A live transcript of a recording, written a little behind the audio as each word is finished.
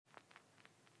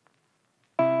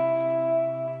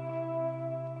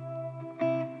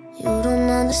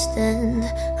understand.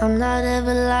 I'm not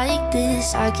ever like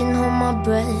this. I can hold my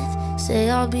breath, say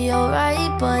I'll be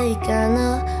alright, but it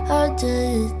kinda hard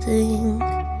to think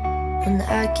when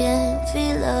I can't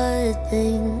feel a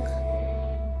thing.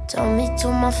 Tell me to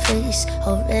my face,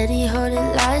 already heard it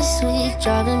last week,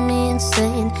 driving me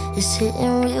insane, it's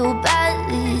hitting real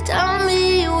badly. Tell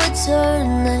me what's her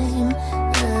name.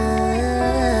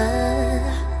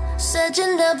 Said you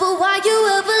never, why you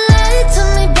ever lied to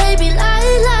me, baby,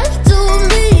 lie to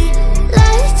me.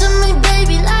 Lie to me,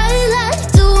 baby, lie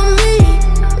to me.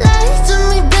 Lie to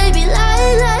me, baby,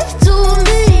 lie to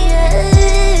me,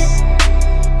 yeah.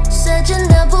 Said you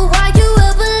never, why you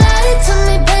ever lied to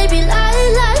me, baby,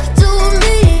 lie to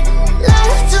me.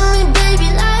 Lie to me, baby,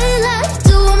 lie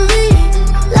to me.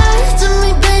 Lie to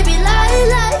me, baby,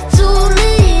 lie to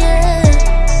me, yeah.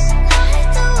 Lie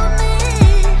to me.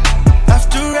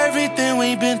 After everything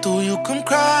we've been through, you come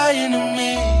crying to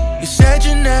me. You said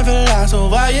you never lie, so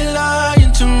why you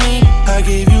lying to me? I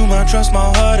gave you my trust, my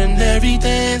heart, and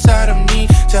everything inside of me.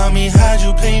 Tell me, how'd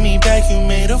you pay me back? You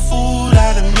made a fool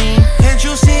out of me. Can't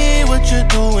you see what you're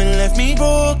doing? Left me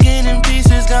broken in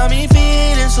pieces, got me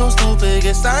feeling so stupid.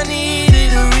 Guess I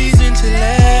needed a reason to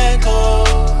let go.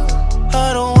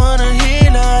 I don't wanna hear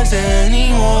lies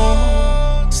anymore.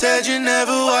 Said you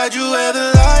never, why'd you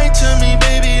ever lie to me,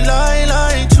 baby?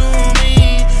 Lie to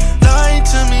me. Lie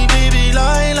to me, baby,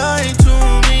 lie to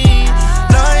me.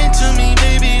 Lie to me,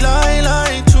 baby,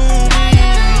 lie to me.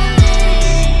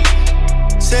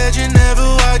 Said you never,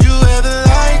 why'd you ever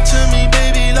lie to me,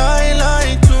 baby?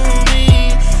 Lie to me.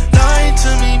 Lie to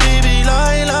me, baby,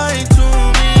 lie to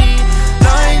me.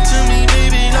 Lie to me,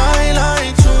 baby,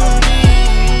 lie to me.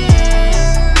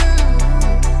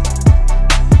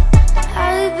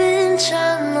 I've been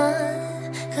trying to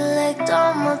collect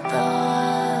all my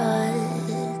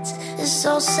thoughts. It's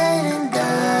all said and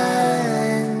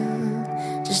done,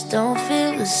 just don't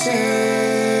feel the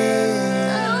same.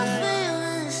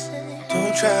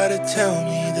 Don't try to tell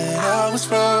me that I was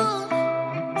wrong.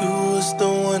 You was the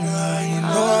one lying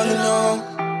all along.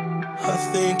 I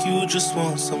think you just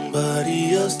want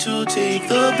somebody else to take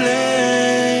the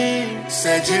blame.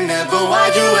 Said you never,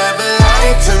 why'd you ever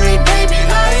lie to me, baby?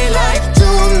 Lie to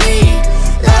me.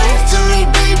 Lie to me,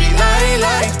 baby,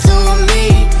 lie to me.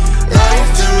 Lie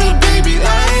to me, baby,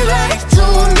 lie to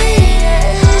me,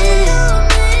 yeah.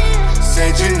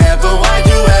 Said you never, why'd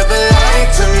you ever lie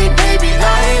to me, baby?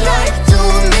 Lie to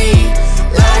me.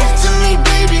 Lie to me,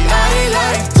 baby,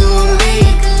 lie to me.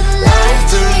 Lie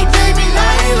to me, baby,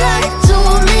 lie to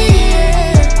me,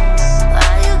 yeah.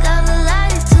 Why you gotta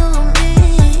lie to me?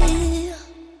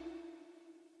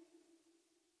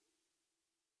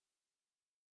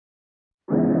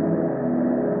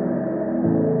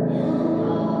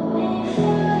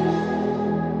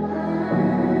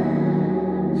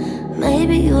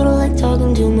 Maybe you don't like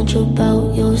talking too much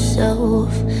about yourself,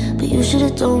 but you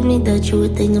should've told me that you were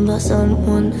thinking about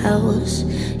someone else.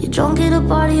 You're drunk at a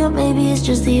party, or maybe it's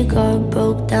just that your car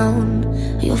broke down.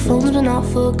 Or your phone's been out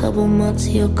for a couple months,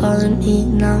 so you're calling me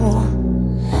now.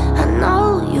 I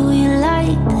know you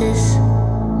like this.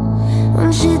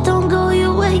 When shit don't go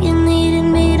your way, you needed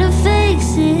me to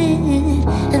fix it.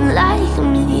 And like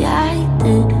me, I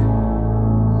did,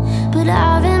 but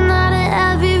I've been out of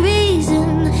every reason.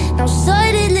 Now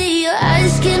suddenly you're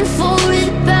asking for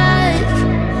it back.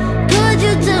 Could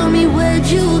you tell me where'd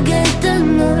you get the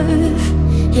nerve?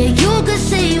 Yeah, you could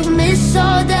say you miss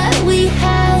all that we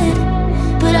had,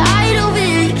 but I don't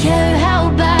really care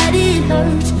how bad it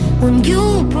hurts when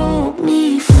you broke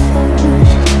me first.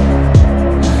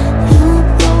 You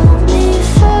broke me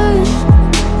first.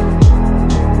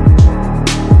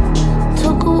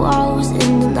 Took a while, was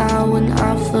in denial when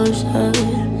I first heard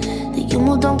that you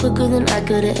moved on quicker than I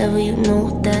could've ever, you know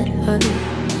that hurt.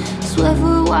 Swear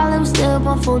for a while I was there on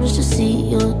my phone just to see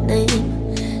your name,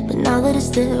 but now that it's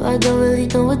there, I don't really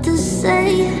know what to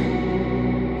say.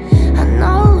 I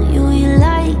know you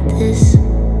like this.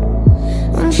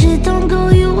 When shit don't go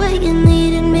your way, you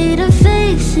needed me to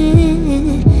fix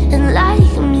it. And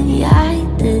like me, I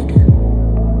did,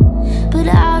 but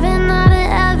I've been out of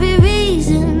every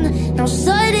reason. Now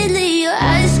suddenly you're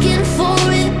asking for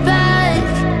it back.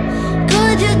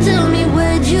 Could you tell me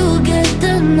where'd you get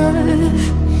the nerve?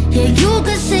 Yeah, you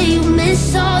could say you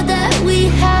miss all that we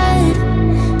had,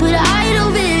 but I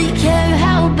don't really care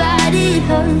how bad it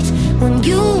hurts when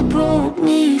you broke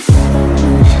me first.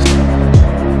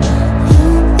 You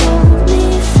broke me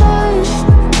first.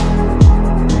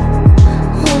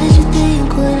 What did you think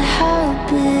would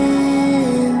happen?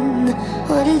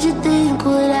 What did you think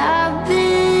would happen?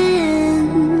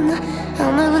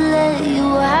 I'll never let you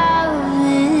have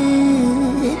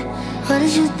it. What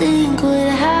did you think would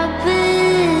happen?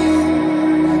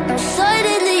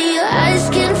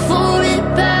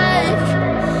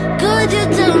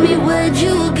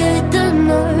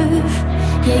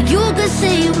 Yeah, you could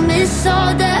say you miss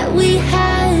all that we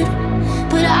had,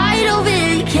 but I don't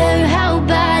really care how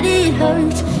bad it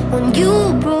hurts when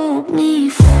you broke me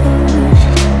first.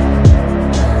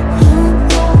 You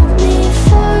broke me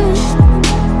first.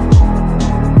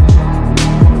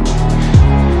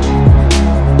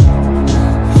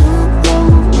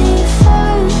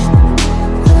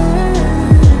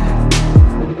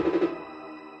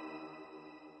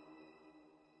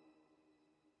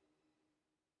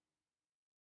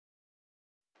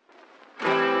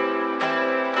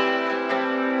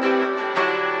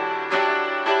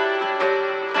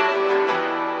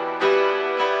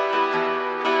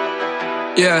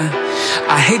 Yeah,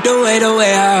 I hate the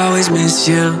way I always miss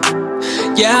you.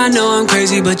 Yeah, I know I'm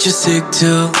crazy, but you're sick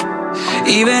too.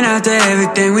 Even after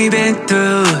everything we've been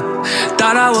through,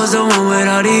 thought I was the one with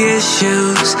all the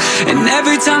issues. And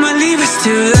every time I leave it's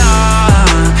too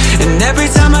long, and every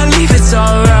time I leave it's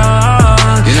all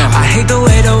wrong. You know, I hate the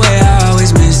way I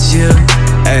always miss you.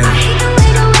 Hey. I hate the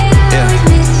way I always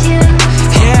miss you.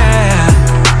 Yeah.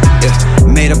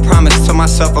 Made a promise to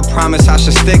myself, a promise I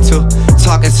should stick to.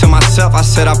 Talking to myself, I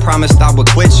said I promised I would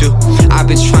quit you. I've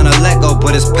been trying to let go,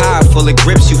 but it's powerful, it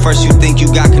grips you. First you think you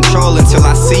got control until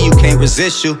I see you can't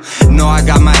resist you. Know I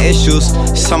got my issues,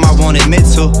 some I won't admit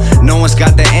to. No one's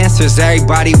got the answers,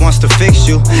 everybody wants to fix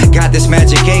you. Got this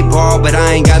magic 8-ball, but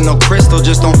I ain't got no crystal.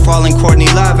 Just don't fall in Courtney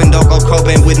Love and don't go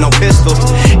Cobain with no pistol.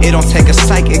 It don't take a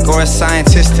psychic or a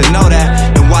scientist to know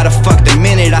that. And why the fuck the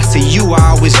minute I see you,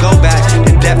 I always go back.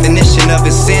 The definition of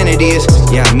insanity is,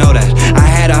 yeah, I know that. I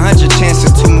had 100 chances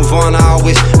to move on, I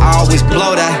always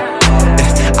blow that.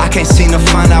 I can't seem to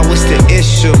find out what's the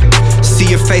issue. See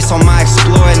your face on my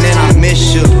Explorer and then I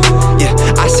miss you. Yeah,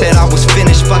 I said I was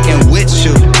finished fucking with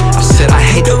you. I said I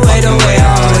hate the way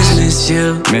I always miss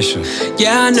you. Miss you.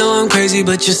 Yeah, I know I'm crazy,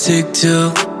 but you're sick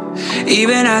too.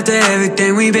 Even after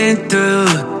everything we've been through,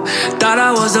 thought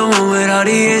I was the one with all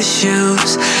the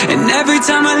issues. And every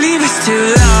time I leave it's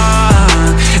too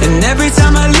long, and every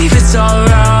time I leave it's all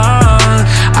wrong.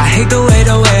 I hate the way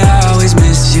I always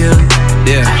miss you.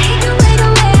 Yeah. I hate the way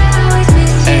I always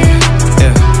miss you.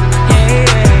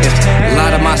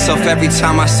 Lie to myself every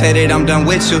time I say that I'm done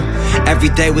with you. Every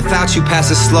day without you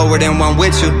passes slower than one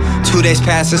with you. 2 days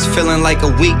passes feeling like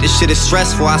a week. This shit is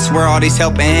stressful. I swear all these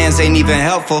helping hands ain't even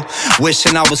helpful.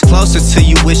 Wishing I was closer to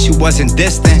you, wish you wasn't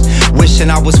distant. Wishing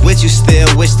I was with you still,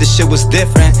 wish this shit was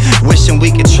different. Wishing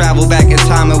we could travel back in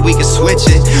time and we could switch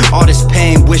it. All this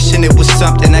pain, wishing it was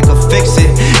something that could fix it.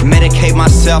 Medicate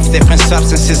myself, different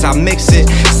substances, I mix it.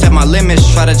 Set my limits,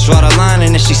 try to draw the line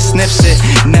and then she snips it.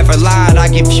 Never lied, I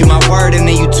give you my word and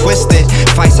then you twist it.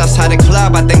 Fights outside the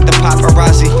club, I think the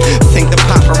paparazzi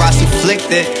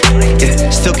flicked it. Yeah,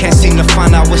 still can't seem to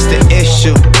find out what's the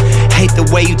issue. Hate the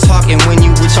way you talking when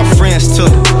you with your friends too.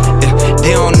 Yeah,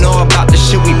 they don't know about the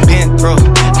shit we been through.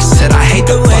 I said I hate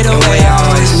the way I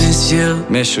always miss you.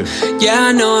 Miss you. Yeah,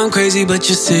 I know I'm crazy, but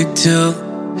you're sick too.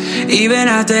 Even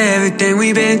after everything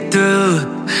we've been through,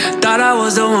 thought I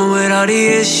was the one with all the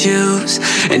issues.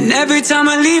 And every time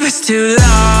I leave it's too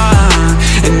long,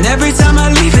 and every time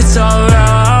I leave it's all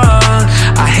wrong.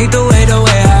 I hate the way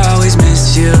I always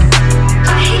miss you.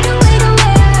 I hate the way I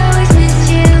always miss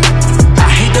you. I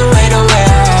hate the way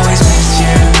I always miss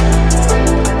you.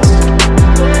 I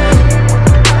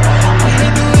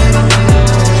hate the way I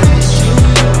always miss you.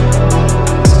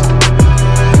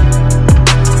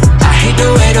 I hate the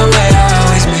way I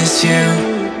always miss you.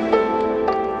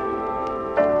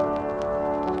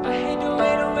 I hate the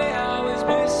way I always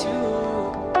miss you.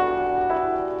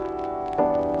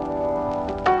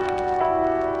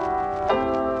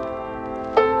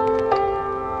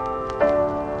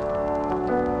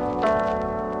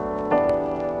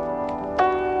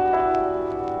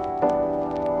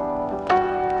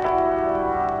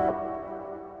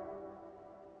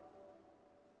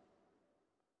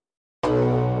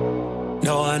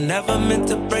 No, I never meant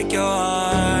to break your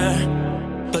heart,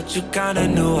 but you kinda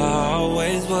knew I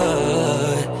always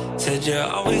would. Said you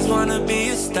always wanna be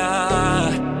a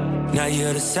star. Now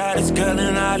you're the saddest girl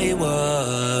in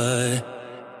Hollywood.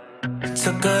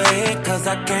 Took a hit cause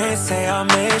I can't say I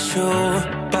miss you,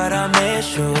 but I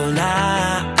miss you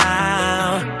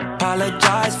now.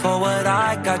 Apologize for what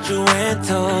I got you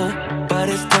into, but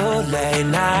it's too late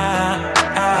now.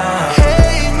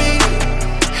 Hate me,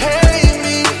 hate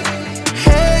me,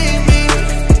 hate me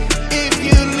if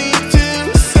you need to.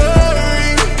 Sorry,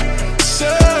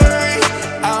 sorry,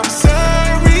 I'm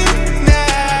sorry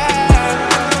now.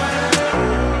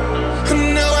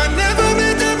 No, I never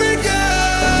meant to break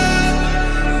up,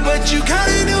 but you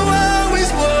kinda knew I always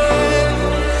would.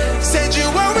 Said you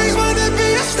always wanna be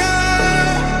a star.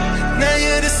 Now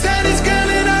you're the saddest girl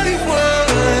in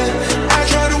Hollywood.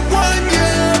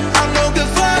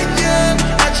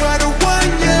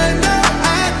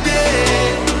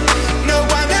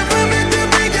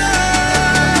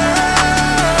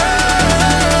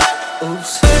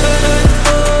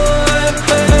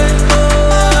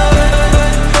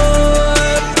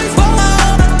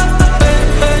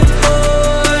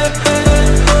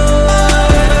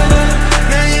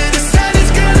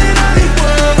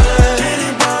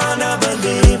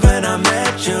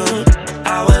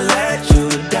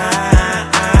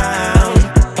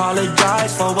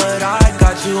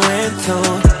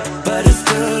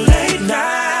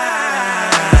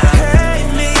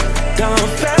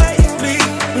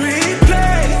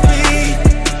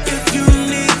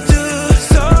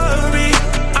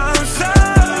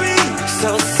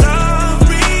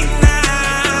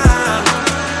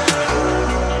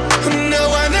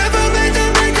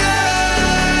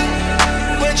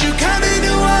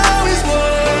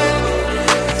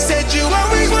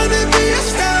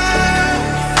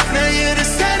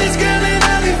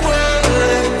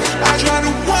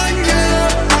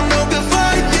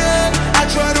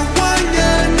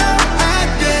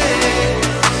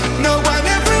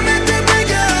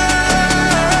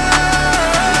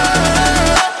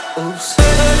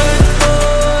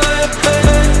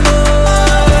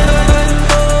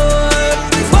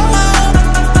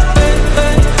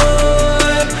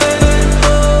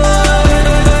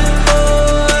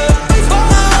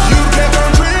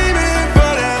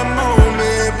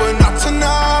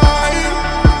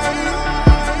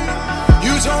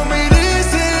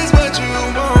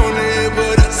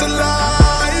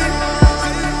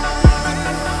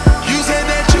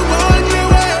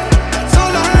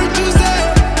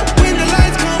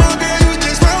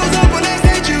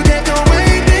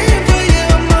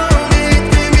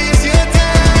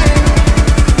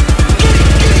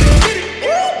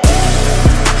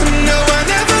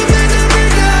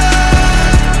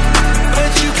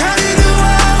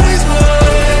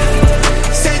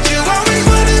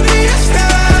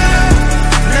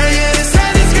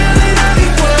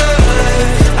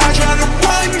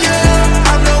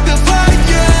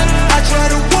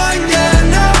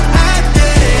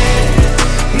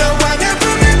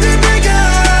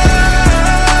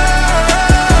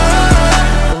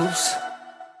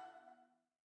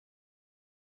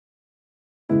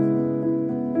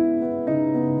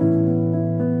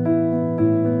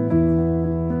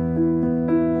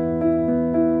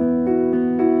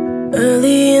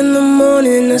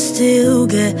 still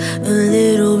get a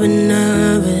little bit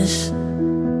nervous.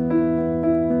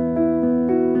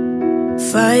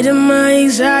 Fighting my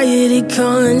anxiety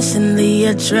constantly,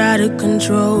 I try to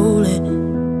control it.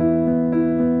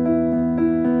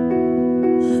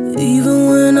 Even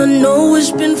when I know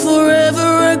it's been forever,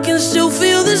 I can still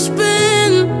feel the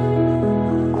spin.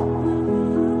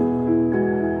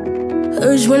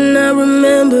 Hurts when I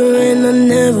remember, and I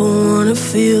never wanna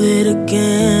feel it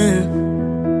again.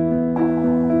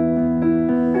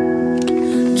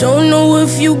 Don't know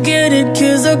if you get it,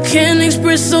 'cause I can't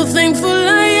express how thankful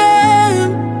I am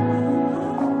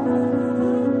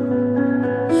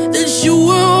that you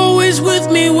were always with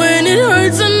me when it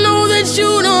hurts. I know that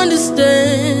you'd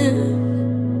understand.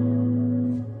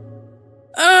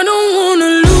 I don't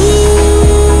wanna lose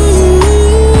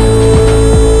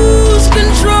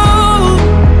control.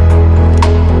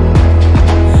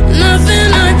 Nothing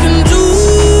I can do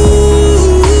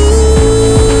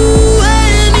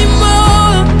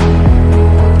anymore.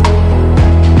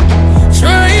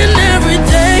 Trying every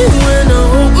day when I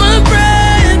hold my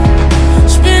breath,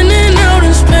 spinning out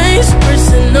in space,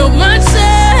 pressing up my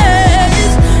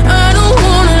chest. I don't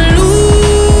wanna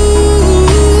lose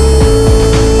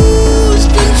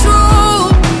control.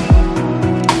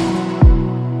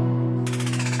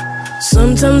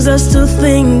 Sometimes I still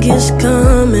think it's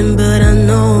coming, but I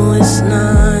know it's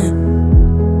not.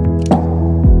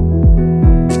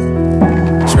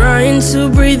 Trying to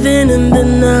breathe in and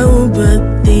then out, but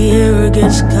the air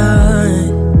gets caught.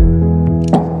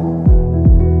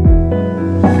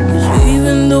 'Cause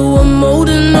even though I'm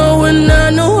older now and I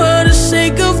know how to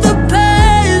shake off the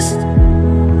past,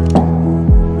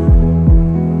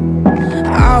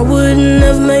 I wouldn't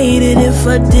have made it if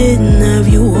I didn't have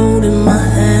you holding my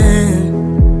hand.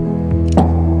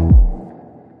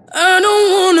 I don't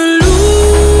wanna lose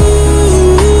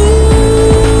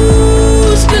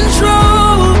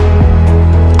control.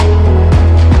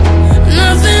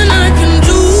 Nothing I can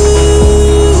do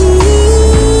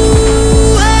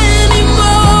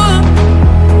anymore.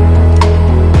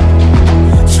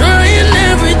 Trying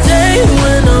every day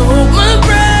when I hold my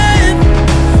breath,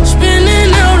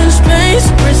 spinning out in space,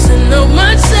 pressing up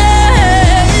my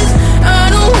chest. I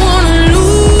don't wanna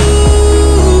lose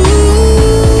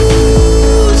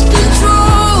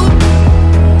control.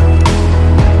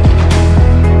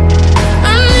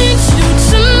 I need you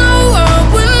to know I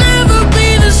would never be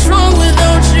this strong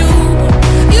without you.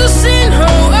 You seen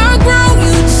how I grow,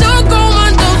 you took all my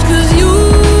doubts 'cause you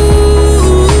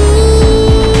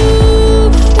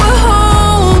were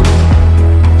home.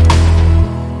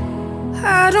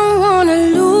 I don't wanna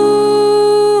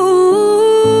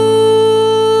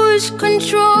lose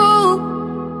control.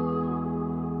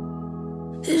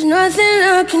 There's nothing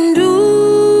I can do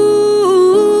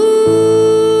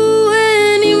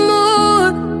anymore.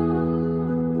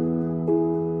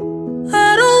 I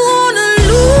don't wanna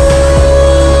lose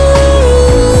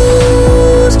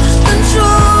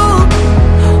control.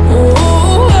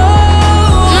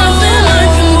 Nothing I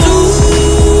can do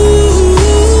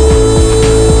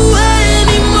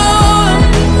anymore.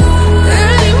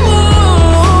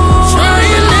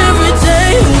 Trying every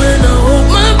day when I hold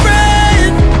my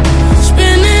breath,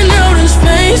 spinning out in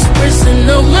space, pressing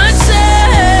up my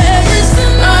chest.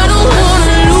 I don't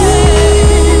wanna lose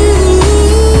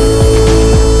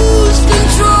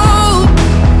control.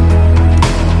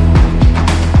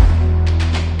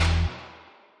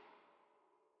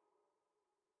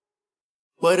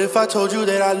 What if I told you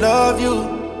that I love you?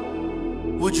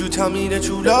 Would you tell me that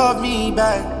you love me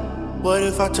back? What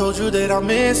if I told you that I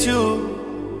miss you?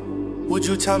 Would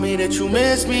you tell me that you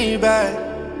miss me back?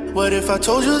 What if I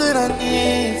told you that I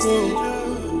need you?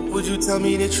 Would you tell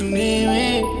me that you need me?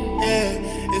 Yeah.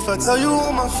 If I tell you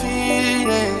all my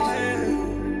feelings,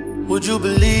 would you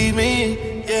believe me?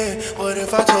 Yeah. What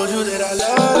if I told you that I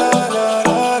love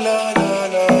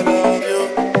you?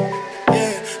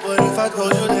 Yeah. What if I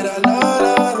told you that I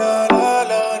love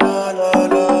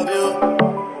you?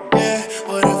 Yeah.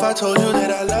 What if I told you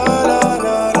that I love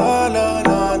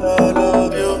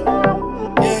you?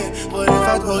 Yeah. What if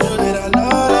I told you that I love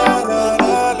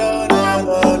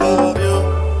you?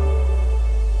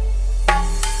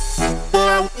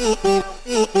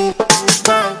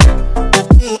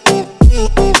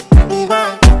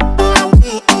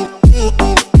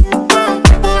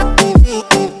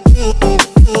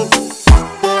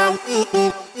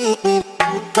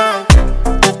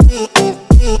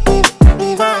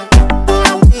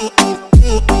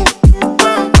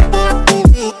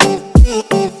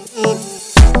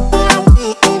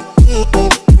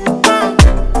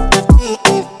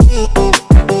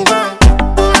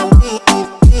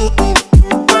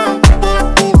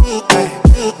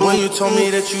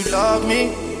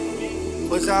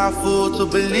 I fool to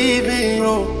believe in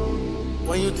you?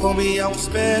 When you told me I was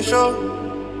special,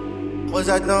 was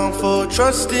I dumb for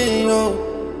trusting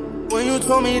you? When you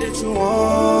told me that you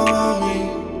want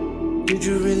me, did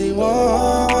you really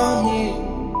want me?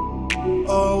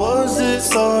 Or was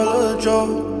this all a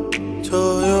joke to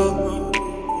you?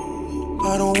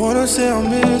 I don't wanna say I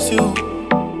miss you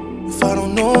if I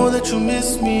don't know that you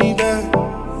miss me back.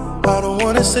 I don't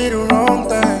wanna say the wrong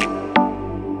thing.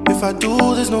 If I do,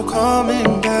 there's no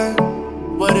coming back.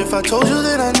 But if I told you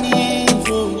that I need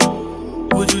you,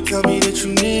 would you tell me that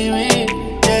you need me?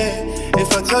 Yeah.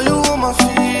 If I tell you all my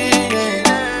feelings,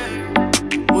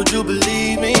 would you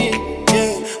believe me?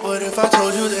 Yeah. What if I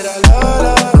told you that I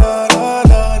love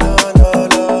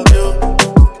you?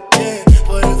 Yeah.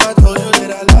 What if I told you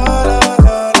that I love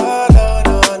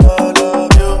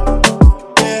you?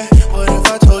 Yeah. What if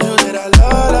I told you that I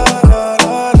love you?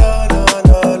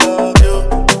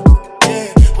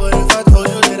 Yeah. What if I told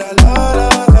you that I love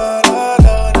you?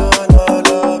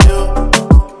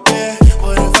 Yeah.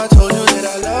 What if I told you that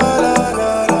I love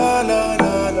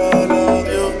you?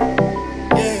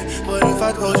 Yeah. What if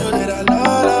I told you that I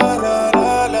love you?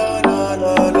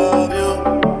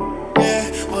 Yeah.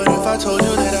 What if I told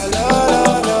you that I love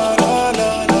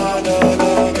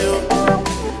you?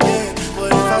 Yeah.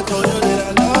 What if I told you that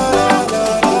I love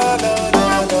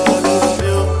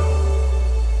you?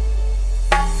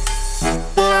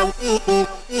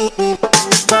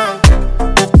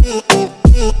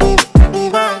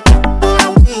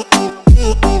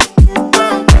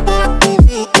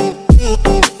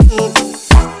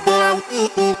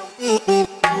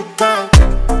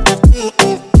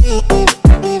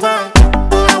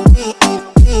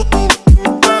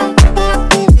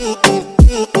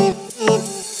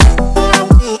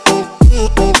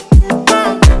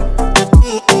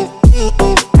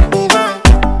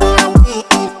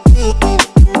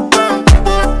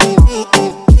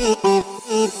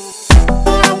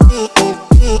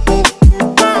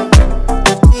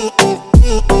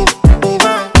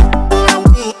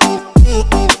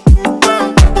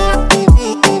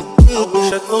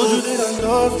 I told you that I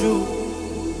loved you.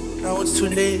 Now it's too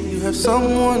late, you have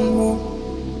someone more.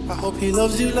 I hope he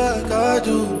loves you like I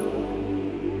do.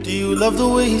 Do you love the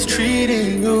way he's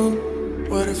treating you?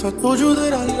 What if I told you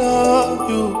that I love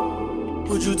you?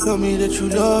 Would you tell me that you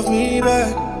love me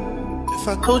back? If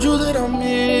I told you that I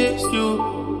miss you,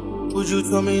 would you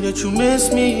tell me that you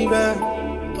miss me back?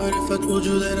 What if I told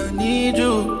you that I need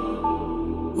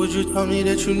you? Would you tell me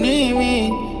that you need me?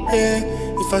 Yeah.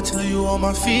 If I tell you all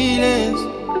my feelings,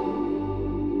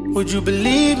 would you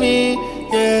believe me?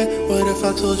 Yeah. What if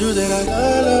I told you that I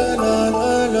love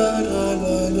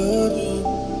you?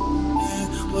 Yeah.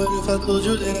 What if I told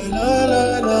you that I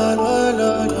love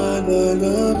you?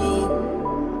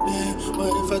 Yeah.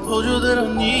 What if I told you that I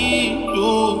need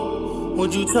you?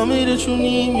 Would you tell me that you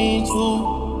need me too?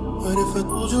 What if I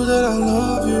told you that I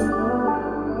love you?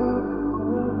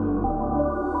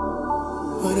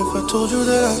 What if I told you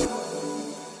that I...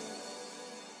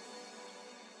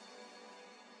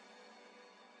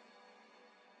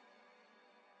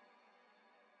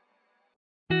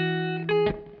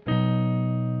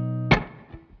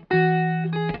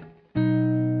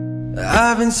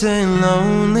 I've been seeing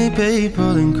lonely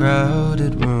people in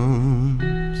crowded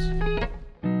rooms,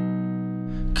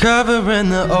 covering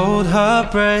the old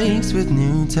heartbreaks with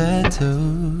new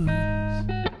tattoos.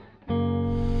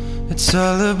 It's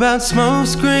all about smoke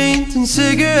screens and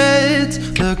cigarettes,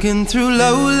 looking through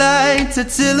low lights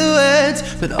at silhouettes.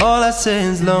 But all I see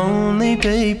is lonely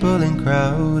people in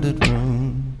crowded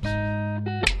rooms.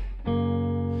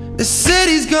 The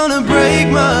city's gonna break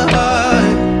my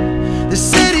heart. The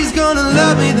city's gonna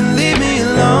love me, then leave me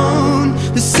alone.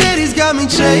 The city's got me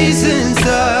chasing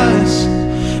stars.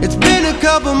 It's been a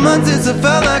couple months since I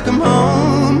felt like I'm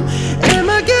home. Am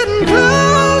I getting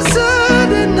closer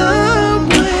to knowing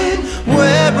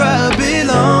where I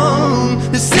belong?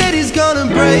 The city's gonna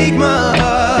break my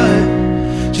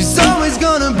heart. She's always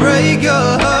gonna break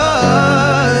your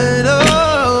heart. Oh.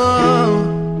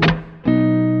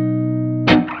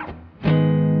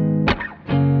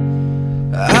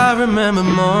 I remember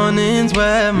mornings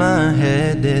where my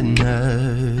head didn't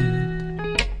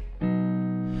hurt,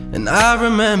 and I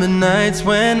remember nights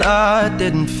when I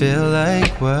didn't feel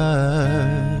like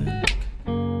work.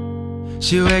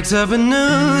 She wakes up at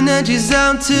noon and she's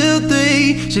out till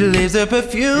 3. She leaves her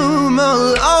perfume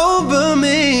all over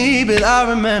me. But I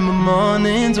remember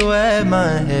mornings where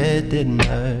my head didn't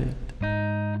hurt.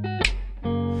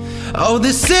 Oh,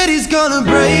 the city's gonna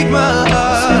break my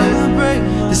heart.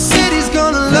 The city's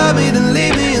gonna love me, then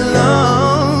leave me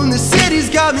alone. The city's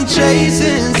got me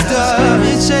chasing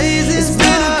stars. It's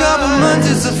been a couple months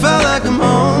since I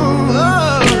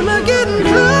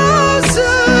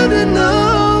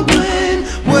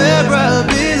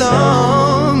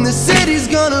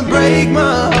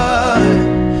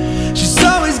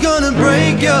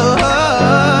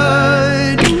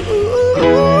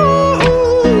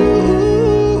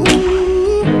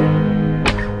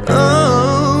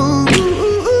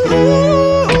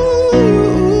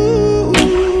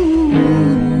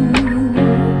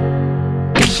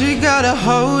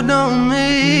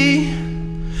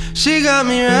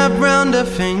round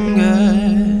her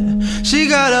finger. She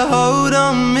got a hold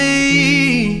on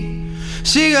me.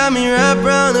 She got me wrapped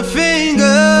round her finger.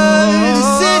 The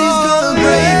city's gonna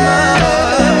break my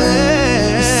heart.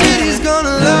 The city's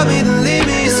gonna love me, then leave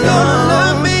me. It's gonna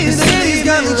love me. The city's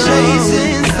got me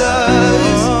chasing stars.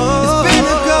 It's been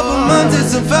a couple months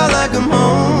since I felt like I'm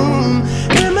home.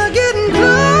 Am I getting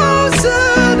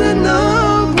closer to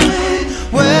knowing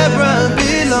where I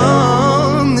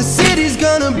belong? The city's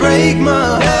gonna break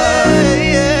my heart.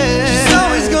 She's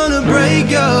always gonna break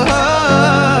your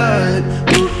heart.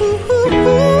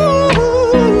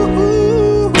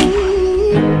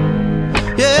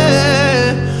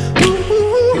 Yeah.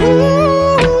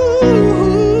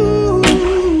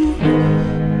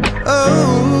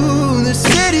 Oh, the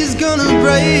city's gonna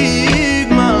break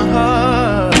my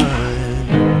heart.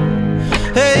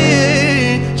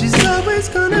 Hey, she's always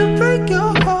gonna break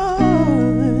your heart.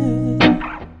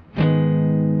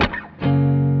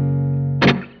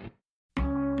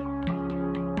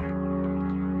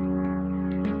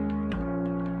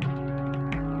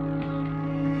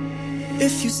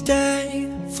 If you stay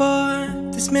for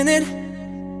this minute,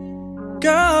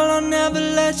 girl, I'll never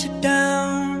let you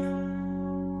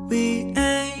down. We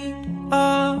ain't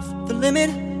off the limit.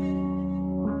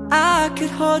 I could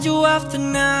hold you after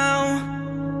now.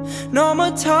 No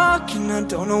more talking, I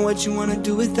don't know what you wanna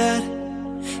do with that.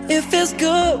 It feels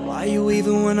good, why you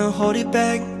even wanna hold it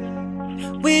back?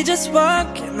 We just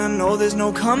work and I know there's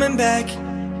no coming back.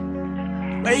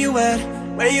 Where you at?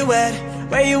 Where you at?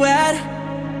 Where you at?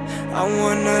 I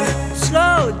wanna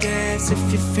slow dance if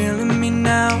you're feeling me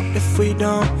now. If we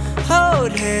don't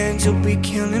hold hands, you'll be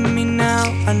killing me now.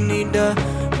 I need a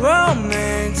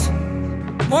romance,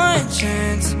 one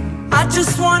chance. I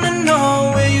just wanna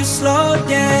know where you slow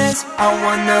dance. I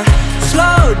wanna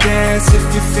slow dance if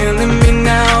you're feeling me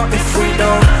now. If we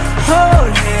don't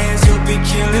hold hands, you'll be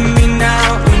killing me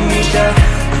now. We need a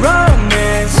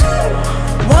romance,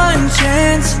 one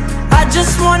chance. I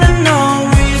just wanna know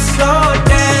where you slow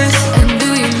dance. And do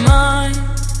you mind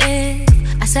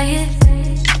if I say it?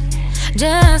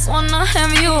 Just wanna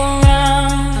have you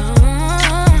around.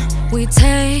 We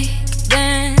take,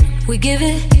 then we give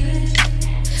it.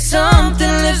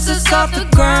 Something lifts us off the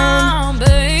ground,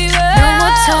 baby. No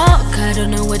more talk, I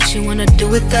don't know what you wanna do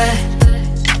with that.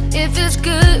 If it's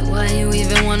good, why you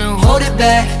even wanna hold it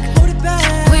back?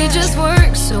 We just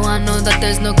work, so I know that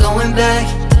there's no going back.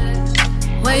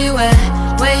 Where you at?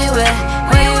 Where you at?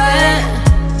 Where you at?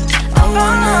 I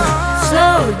wanna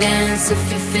slow dance if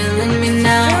you're feeling me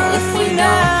now. If we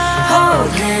don't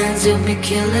hold hands, you'll be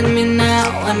killing me now.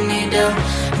 I need a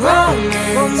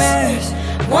romance,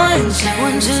 one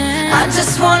chance. I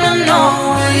just wanna know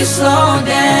where you slow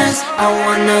dance. I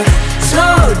wanna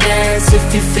slow dance if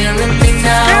you're feeling me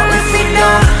now. If we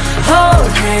don't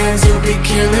hold hands, you'll be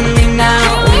killing me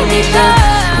now. We need a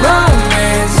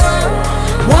romance,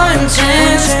 one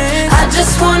chance. I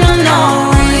just wanna know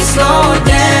when you slow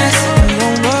dance. It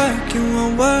won't work, it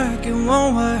won't work, it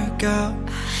won't work out.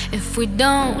 If we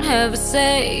don't have a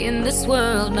say in this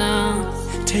world now.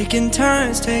 Taking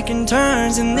turns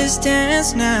in this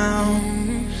dance now.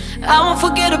 I won't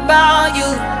forget about you.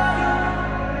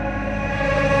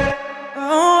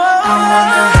 I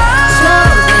wanna slow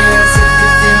dance if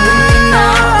you're feeling me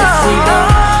now. If we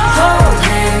don't hold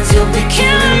hands, you'll be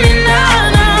killing me now.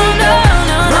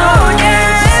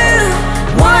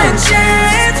 One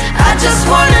chance. I just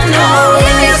wanna know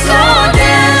if you slow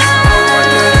dance. I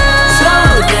wanna slow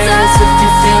dance if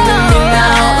you're feeling me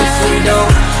now. If we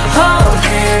don't hold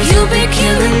hands, you'll be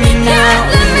killing me now.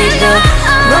 We need a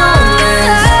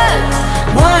romance,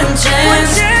 one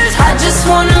chance. I just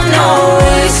wanna know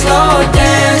if you slow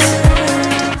dance.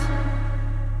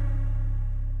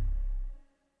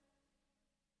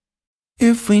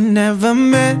 If we never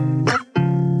met,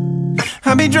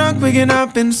 I'd be drunk waking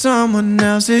up in someone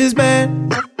else's bed.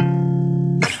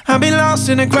 I'd be lost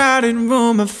in a crowded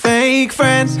room of fake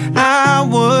friends. I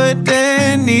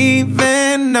wouldn't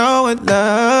even know what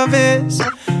love is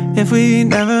if we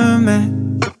never met.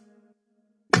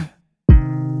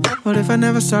 What if I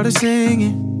never started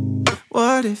singing?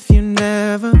 What if you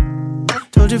never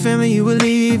told your family you were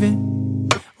leaving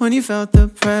when you felt the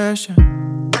pressure?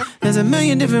 There's a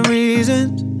million different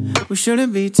reasons we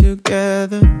shouldn't be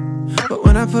together, but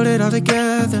when I put it all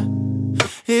together,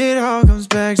 it all comes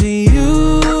back to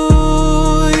you.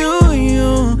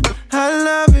 I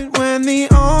love it when the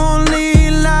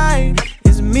only light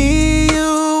is me,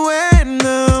 you, and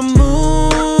the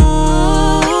moon.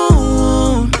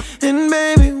 And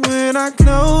baby, when I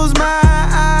close my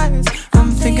eyes,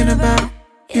 I'm thinking about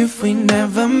if we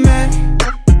never met.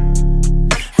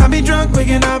 I'd be drunk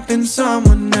waking up in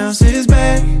someone else's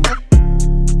bed.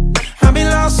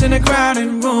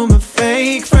 crowded room of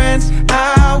fake friends,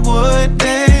 I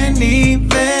wouldn't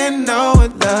even know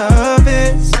what love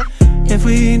is if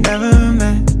we never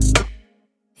met.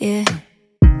 Yeah.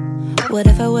 What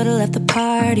if I would've left the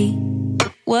party?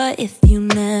 What if you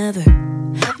never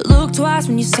looked twice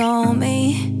when you saw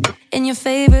me in your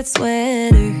favorite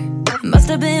sweater? Must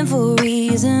have been for a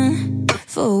reason,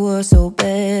 for worse or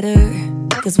better.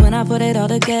 Cause when I put it all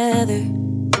together,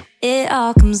 it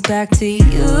all comes back to you.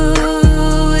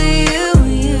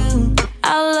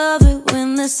 I love it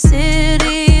when the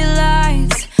city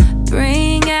lights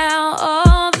bring out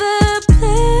all the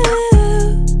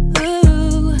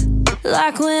blue.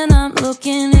 Like when I'm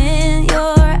looking in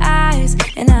your eyes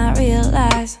and I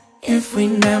realize if we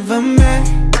never met,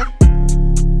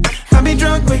 I'd be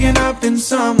drunk waking up in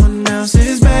someone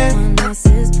else's bed.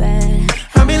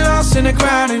 I'd be lost in a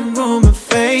crowded room of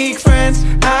fake friends.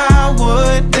 I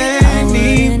wouldn't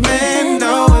even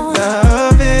know what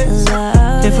love is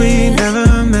if we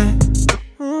never met.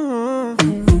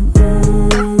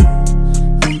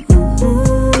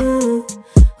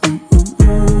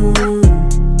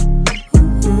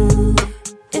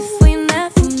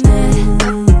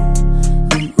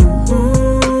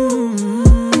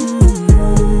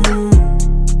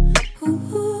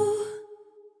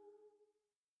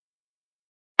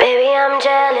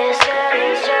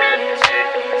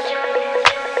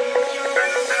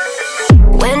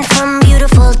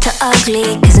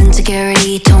 Ugly, cause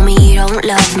insecurity told me you don't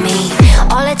love me.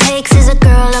 All it takes is a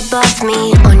girl above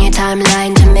me on your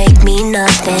timeline to make me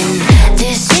nothing.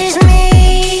 This is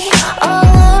me, a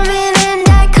woman in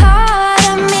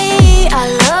dichotomy. I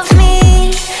love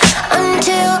me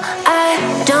until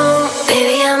I don't.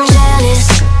 Baby, I'm jealous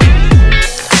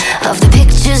of the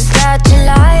pictures that you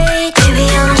like. Baby,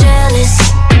 I'm jealous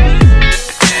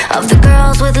of the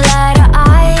girls with lighter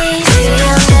eyes. Baby,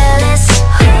 I'm jealous.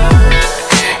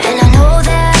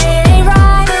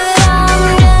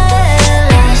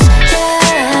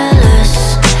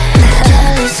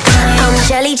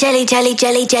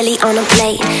 Jelly on a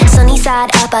plate. Sunny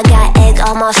side up, I got egg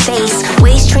on my face.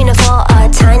 Waist trainer for a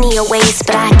tinier waist,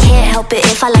 but I can't help it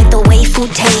if I like the way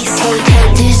food tastes. Hey,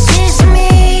 this is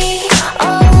me,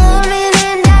 a woman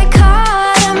in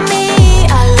dichotomy.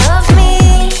 I love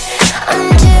me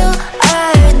until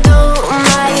I don't.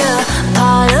 My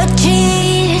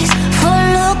apologies for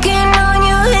looking on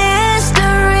your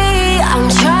history. I'm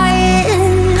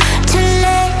trying to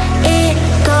let it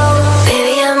go.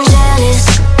 Baby, I'm jealous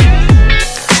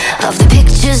of the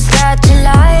pictures that you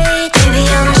like. Baby,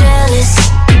 I'm jealous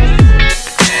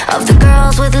of the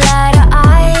girls with lighter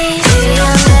eyes. Baby,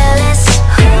 I'm jealous,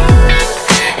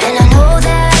 and I know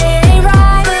that it ain't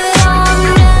right, but I'm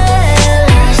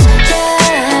jealous,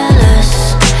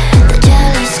 the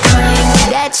jealous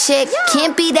kind. That chick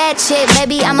can't be that chick,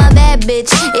 baby, I'm a bad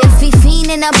bitch. If he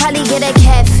fiendin', I'll probably get a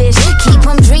catfish. Keep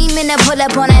him dreamin' to pull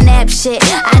up on a nap shit.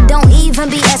 I don't even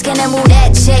be asking him who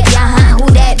that chick, who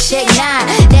that chick, nah.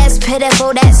 That's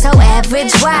pitiful, that's so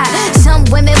average, why? Some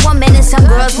women want men and some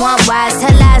girls want wives.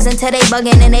 Tell lies until they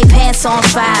buggin' and they pants on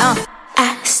fire.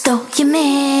 I stole your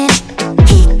man,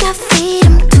 he got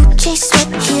freedom to chase what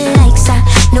he likes. I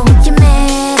know you're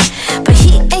mad, but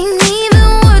he ain't even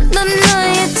worth none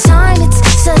of your time. It's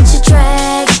such a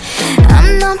drag.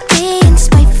 I'm not being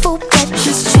spiteful, but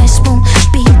his trash won't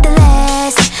be the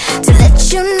last to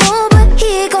let you know, but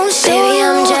he gon' show. Baby,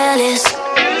 I'm jealous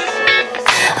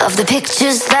of the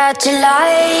pictures that you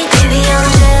like. Baby, I'm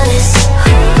jealous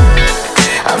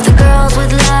of the girls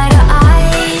with lighter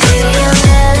eyes. Baby, I'm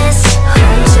jealous,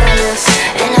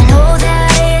 and I know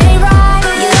that it ain't right.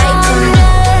 You like to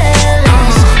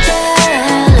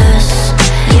jealous,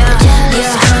 yeah,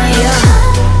 jealous kind, yeah.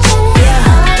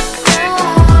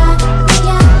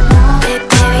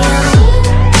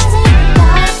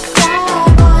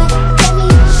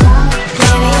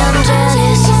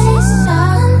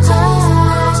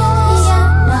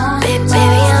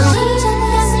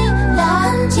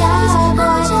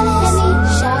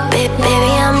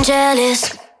 Jealous.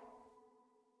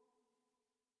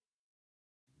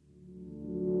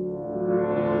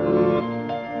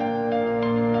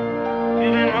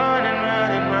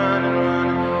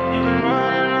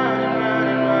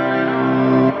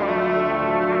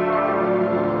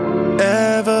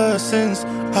 Ever since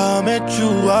I met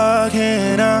you, I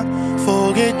cannot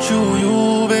forget you.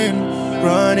 You've been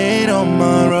running on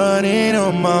my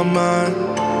mind.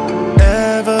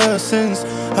 Ever since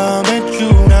I met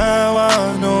you, now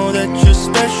I know that you're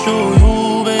special.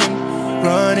 You've been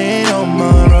running on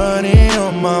my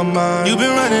mind. You've been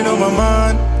running on my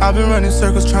mind. I've been running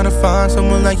circles trying to find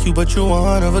someone like you, but you're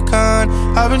one of a kind.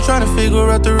 I've been trying to figure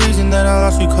out the reason that I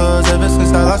lost you, cause ever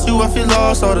since I lost you I feel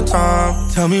lost all the time.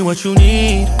 Tell me what you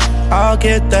need, I'll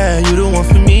get that. You the one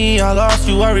for me, I lost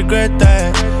you, I regret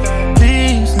that.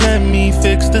 Please let me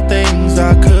fix the things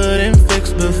I couldn't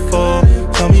fix before.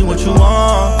 Tell me what you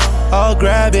want, I'll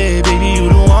grab it. Baby, you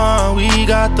the one, we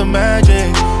got the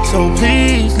magic. So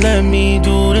please let me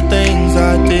do the things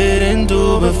I didn't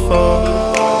do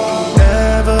before.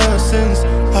 Ever since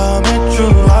I met you,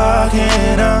 I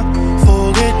cannot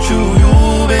forget you.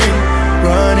 You've been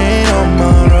running on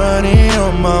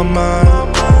my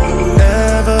mind.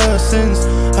 Ever since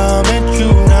I met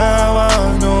you, now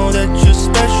I know that you're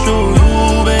special.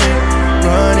 You've been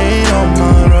running on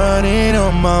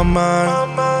my mind.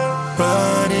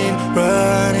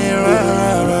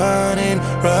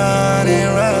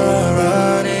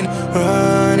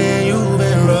 Running, you've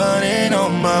been running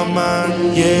on my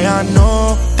mind. Yeah, I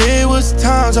know there was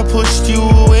times I pushed you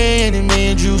away and it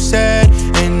made you sad.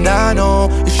 And I know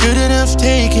it shouldn't have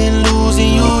taken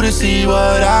losing you to see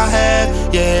what I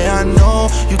had. Yeah, I know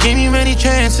you gave me many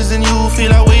chances and you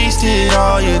feel I wasted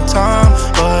all your time.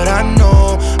 But I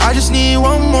know I just need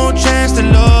one more chance to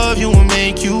love you and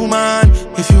make you mine.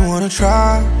 If you wanna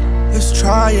try, let's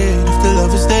try it. If the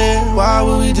love is there, why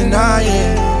would we deny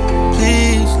it?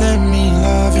 Please let me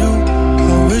love you.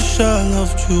 I wish I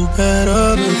loved you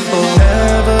better before.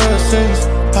 Ever since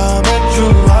I met you,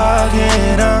 I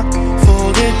cannot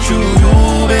forget you.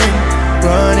 You've been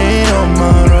running on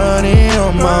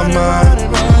my mind.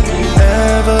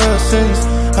 Ever since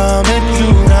I met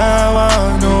you, now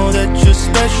I know that you're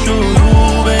special.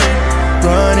 You've been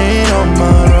running on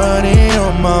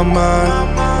my mind.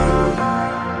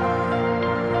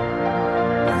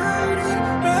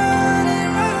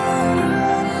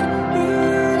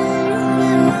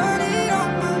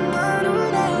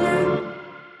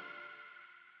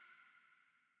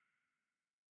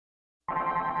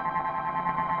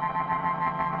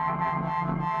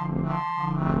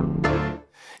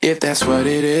 If that's what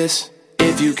it is,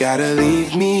 if you gotta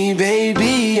leave me,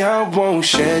 baby, I won't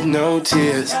shed no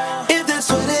tears. If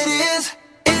that's what it is,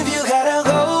 if you gotta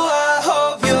go, I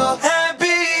hope you're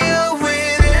happier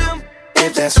with him.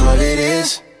 If that's what it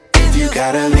is, if you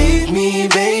gotta leave me,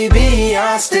 baby,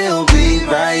 I'll still be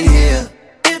right here.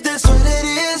 If that's what it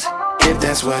is, if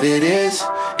that's what it is,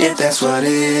 if that's what it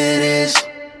is.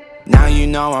 Now you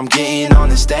know I'm getting on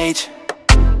the stage,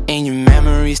 and your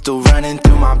memory's still running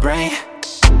through my brain.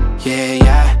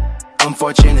 Yeah,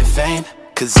 unfortunate fame,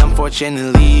 cause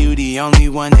unfortunately you the only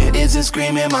one that isn't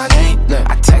screaming my name. Look,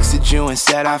 I texted you and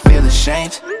said I feel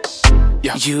ashamed.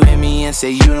 You hit me and say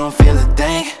you don't feel a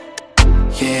thing.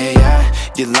 Yeah,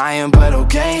 you're lying but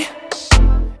okay.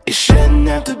 It shouldn't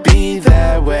have to be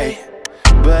that way.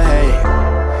 But hey,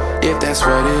 if that's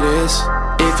what it is,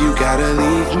 if you gotta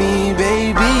leave me,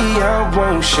 baby, I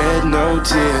won't shed no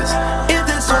tears. if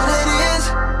that's what it is,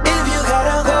 if you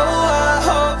gotta go, I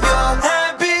hope you're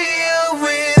happier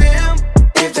with him.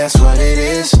 If that's what it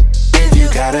is, if you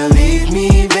gotta leave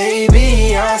me,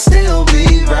 baby, I'll still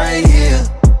be right here.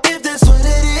 If that's what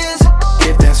it is,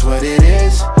 if that's what it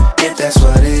is, if that's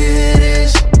what it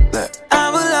is. Look, I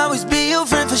will always be your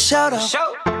friend for sure though.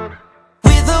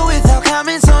 With or without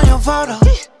comments on your photo.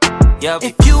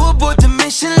 If you abort the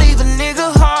mission, leave a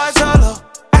nigga hard solo.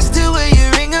 I still wear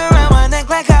your ring around my neck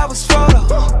like I was Frodo.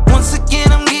 Once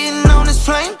again, I'm getting on this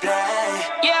plane,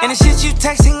 and the shit you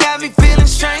texting got me feeling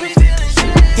strange.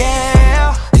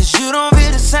 Yeah, cause you don't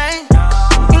feel the same.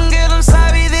 And girl, I'm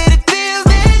sorry that it feels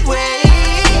that way.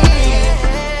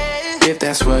 if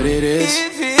that's what it is,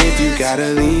 if you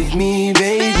gotta leave me,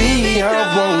 baby,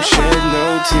 I won't shed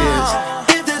no tears.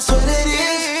 If that's what it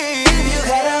is, if you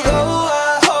gotta go,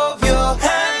 I hope you're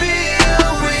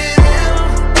happier with him.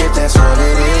 If that's what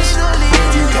it is,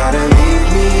 if you gotta leave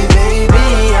me, baby,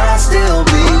 I'll still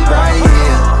be right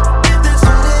here. If that's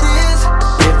what it is,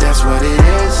 If that's what it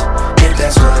is, if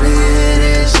that's what it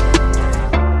is.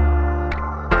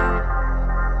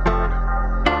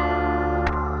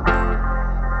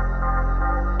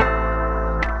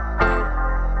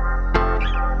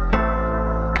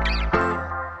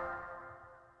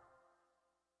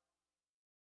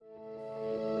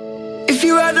 If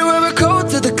you had to wear a coat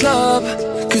to the club,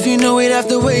 cause you know we'd have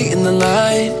to wait in the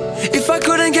line. If I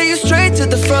couldn't get you straight to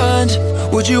the front,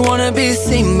 would you wanna be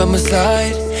seen by my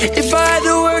side? If I had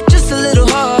to work just a little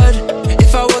hard,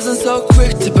 if I wasn't so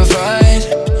quick to provide,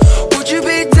 would you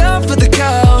be down for the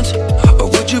count, or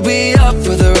would you be up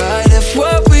for the ride? If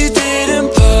what we did in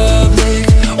public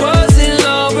wasn't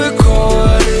all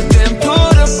recorded, then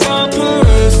put up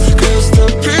bumpers, cause the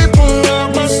people know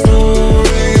my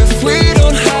story. If we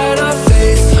don't hide our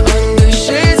face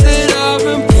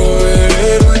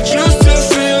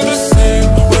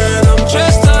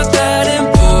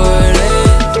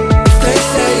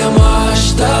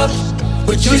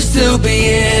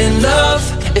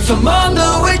I'm on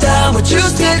the way down, would you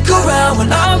stick around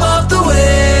when I'm off the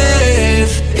wave?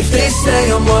 If they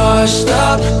say I'm washed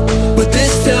up, would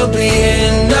this still be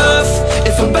enough?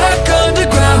 If I'm back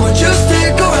underground, would you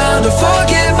stick around or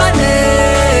forget my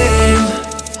name?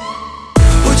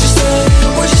 Would you stay,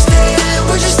 would you stay,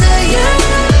 would you stay, yeah?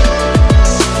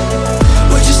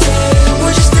 Would you stay,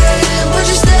 would you stay, would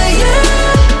you stay,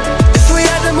 yeah? If we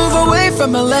had to move away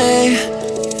from LA,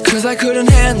 cause I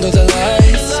couldn't handle the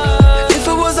lights. If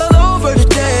it was all over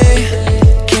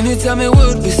today, can you tell me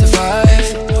would we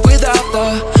survive? Without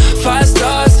the 5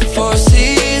 stars and 4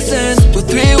 seasons, with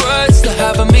 3 words to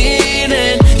have a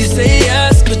meaning. You say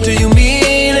yes, but do you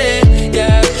mean it?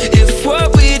 Yeah, if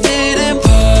what we did in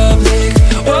public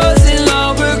wasn't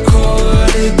long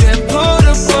recorded, then put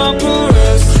a bumper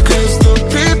us, cause the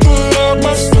people love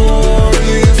my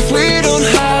story. If we don't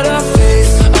hide our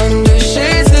face under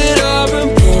shades that are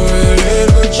imported,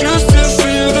 would you still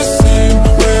feel the same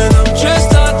when I'm just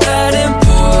not that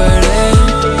important?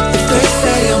 If they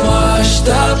say I'm washed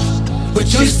up, would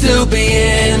you still be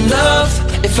in love?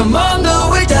 If I'm on the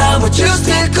way down, would you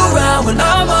stick around when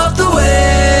I'm off the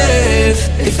wave?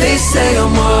 If they say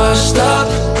I'm washed up,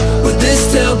 would this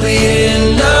still be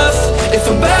enough? If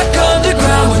I'm back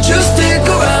underground, would you stick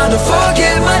around or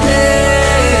forget my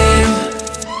name?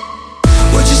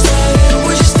 Would you stay,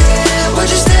 would you stay, would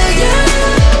you stay, yeah?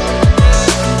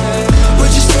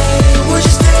 Would you stay, would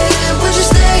you stay, would you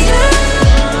stay, yeah?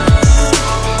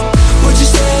 Would you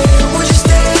stay, would you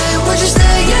stay, would you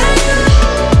stay, yeah?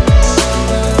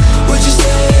 Would you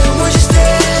stay, would you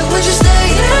stay, would you stay,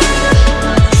 yeah?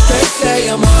 They say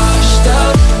I'm washed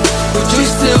up, would you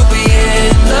still be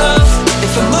in love?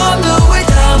 If I'm on the way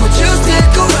down, would you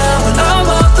stick around when I'm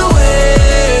off the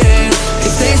wave?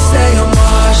 If they say I'm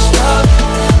washed up,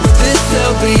 would this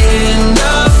still be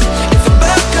enough? If I'm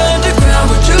back underground,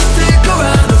 would you stick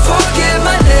around and forget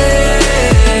my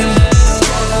name?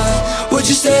 Would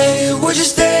you stay, would you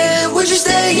stay, would you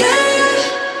stay, yeah?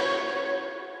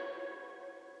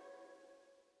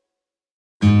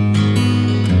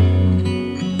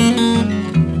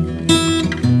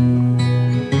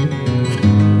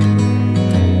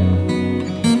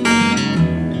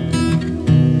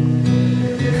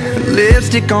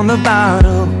 Lipstick on the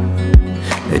bottle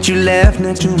that you left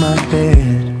next to my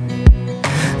bed.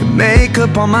 The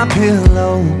makeup on my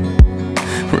pillow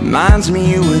reminds me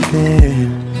you were there.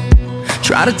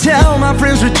 Try to tell my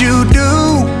friends what you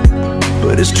do,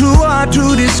 but it's too hard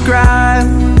to describe.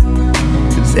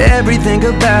 Cause everything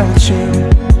about you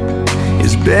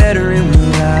is better in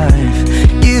real life.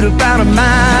 Get up out of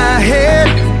my head,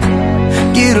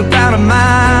 get up out of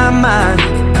my mind.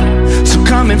 So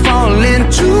come and fall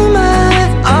into my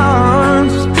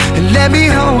arms and let me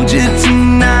hold you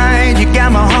tonight. You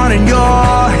got my heart in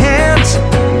your hands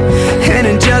and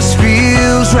it just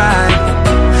feels right.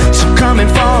 So come and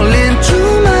fall into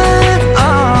my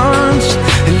arms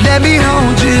and let me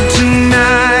hold you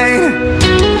tonight.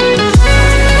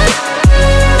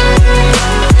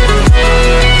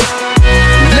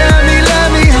 Let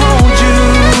me hold you.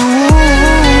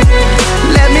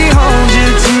 Let me hold you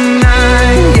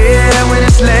tonight. Yeah, when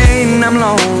it's late and I'm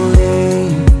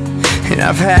lonely and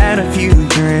I've had a few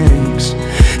drinks,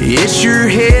 it's your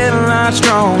head a lot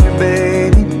stronger,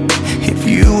 baby, if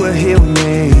you were here with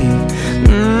me.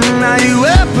 Are you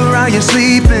up or are you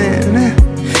sleeping?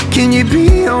 Can you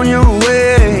be on your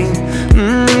way?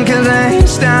 Cause I ain't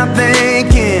stopped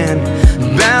thinking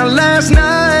about last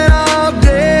night all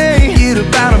day. Get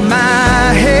up out of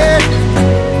my head,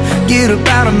 get up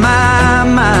out of my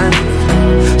mind.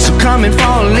 So come and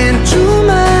fall into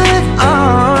my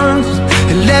arms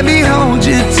and let me hold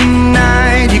you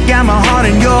tonight. You got my heart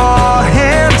in your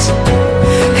hands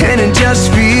and it just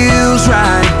feels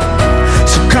right.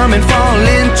 So come and fall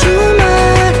into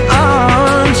my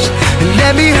arms and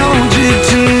let me hold you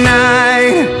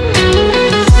tonight.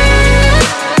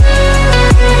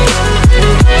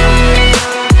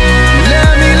 Let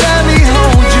me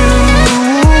hold you.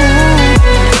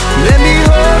 Let me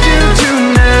hold you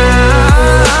tonight.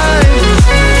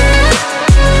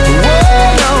 Whoa,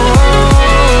 no.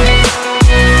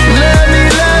 Let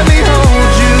me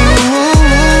hold you.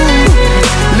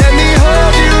 Let me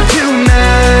hold you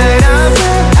tonight. I've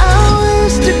got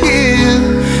hours to give.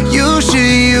 You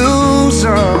should use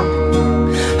them.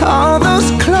 All those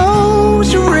clothes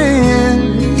you're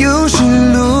in, you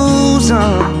should lose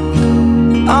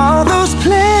them. All those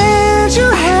plans you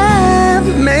have,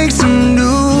 make some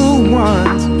new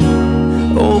ones.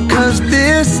 Oh, cause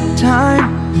this time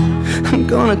I'm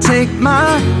gonna take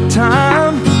my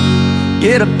time.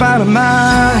 Get up out of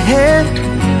my head,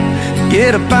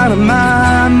 get up out of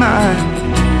my mind.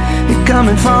 You come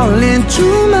and fall into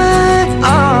my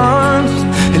arms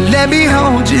and let me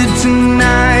hold you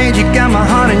tonight. You got my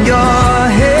heart in your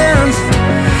hands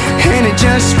and it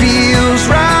just feels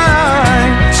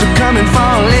right. So come and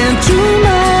fall into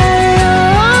my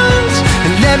arms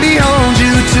and let me hold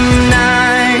you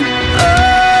tonight.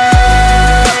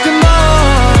 Oh, come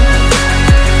on.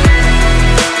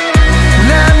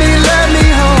 Let me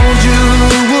hold you.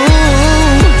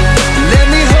 Let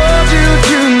me hold you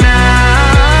tonight.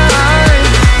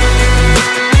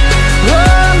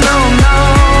 Oh, no, no.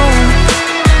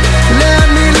 Let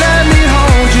me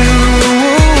hold you.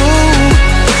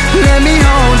 Let me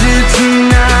hold you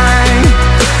tonight.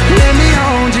 Let me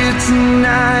hold you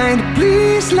tonight.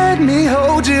 Please let me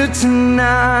hold you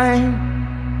tonight.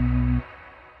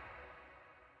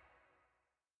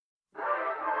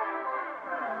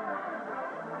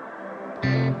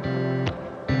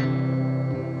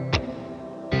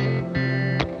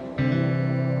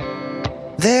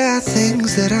 There are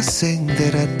things that I sing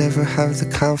that I'd never have the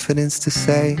confidence to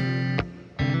say.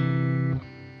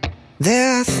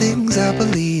 There are things I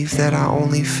believe that I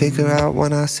only figure out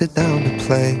when I sit down to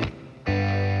play.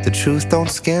 The truth don't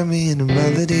scare me in a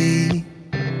melody,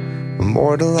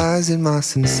 immortalizing my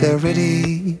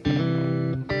sincerity.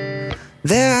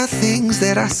 There are things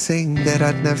that I sing that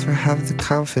I'd never have the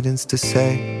confidence to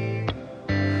say.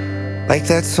 Like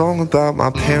that song about my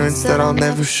parents that I'll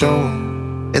never show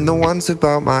them, and the ones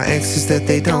about my exes that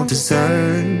they don't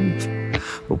deserve.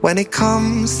 But when it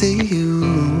comes to you,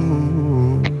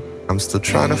 I'm still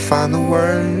trying to find the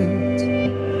words.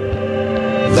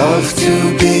 Love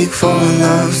too big for a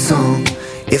love song.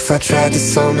 If I tried to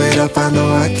sum it up, I know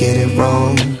I get it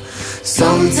wrong.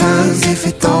 Sometimes if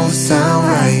it don't sound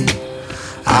right,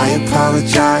 I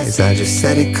apologize, I just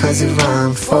said it cause it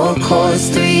rhymed. 4 chords,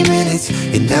 3 minutes,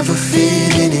 it never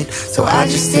fit in it, so I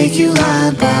just take you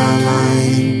line by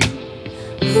line.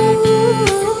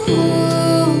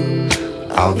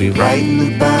 I'll be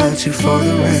writing about you for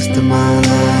the rest of my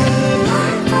life.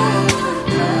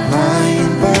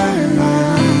 Line by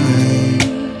line.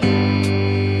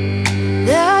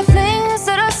 There are things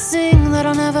that I sing that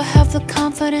I'll never have the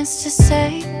confidence to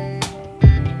say.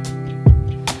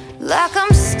 Like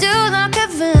I'm still not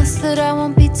convinced that I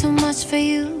won't be too much for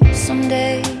you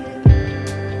someday.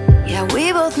 Yeah,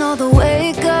 we both know the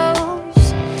way it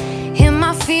goes. Hear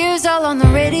my fears all on the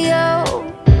radio.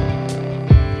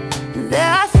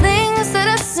 There are things that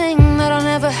I sing that I'll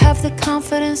never have the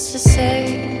confidence to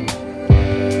say.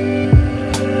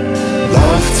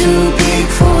 Love too big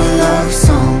for a love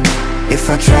song. If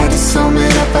I try to sum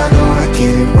it up, I know I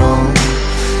get it wrong.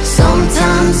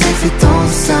 Sometimes if it don't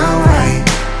sound right,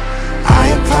 I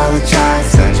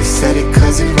apologize, I just said it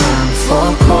cause it rhymed.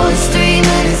 4 chords, 3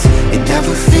 minutes, it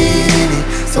never fit in it,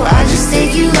 so I just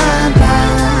take you line by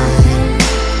line.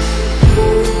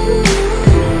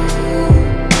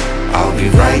 I'll be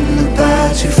writing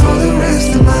about you for the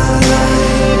rest of my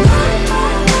life.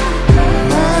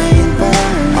 Line by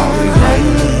line. I'll be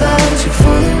writing about you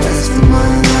for the rest of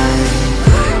my life.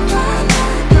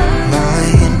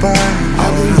 Line by line.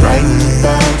 I'll be writing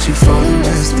about you for the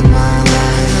rest of my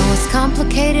life. I know it's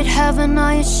complicated having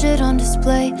all your shit on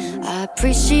display. I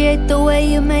appreciate the way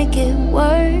you make it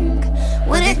work.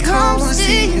 When it comes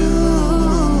to you,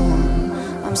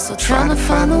 I'm still trying to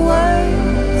find the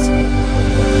words.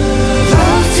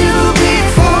 Love too big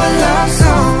for a love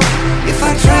song. If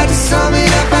I try to sum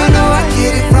it up, I know I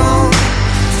get it wrong.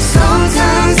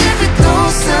 Sometimes if it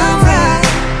don't sound right,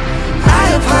 I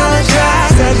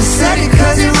apologize, I just said it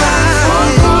cause it rhymes.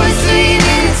 4 chords, 3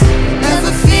 minutes,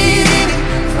 never fit in it,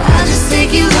 so I just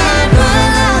take you line by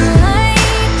line.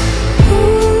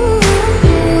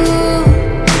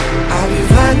 I'll be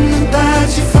writing about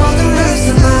you for the rest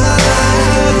of my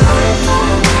life.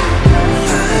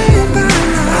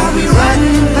 I'll be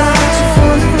writing about you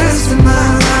for the rest of my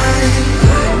life.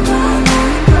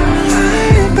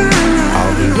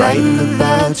 I'll be writing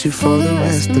about you for the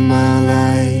rest of my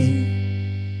life.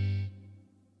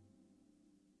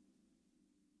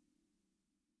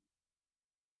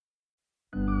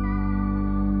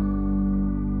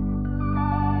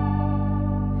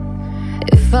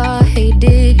 If I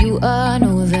hated you, I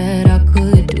know that I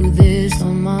could do this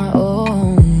on my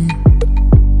own.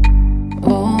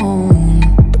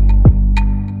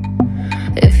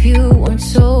 If you weren't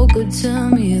so good to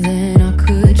me, then I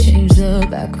could change the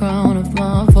background of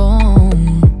my phone.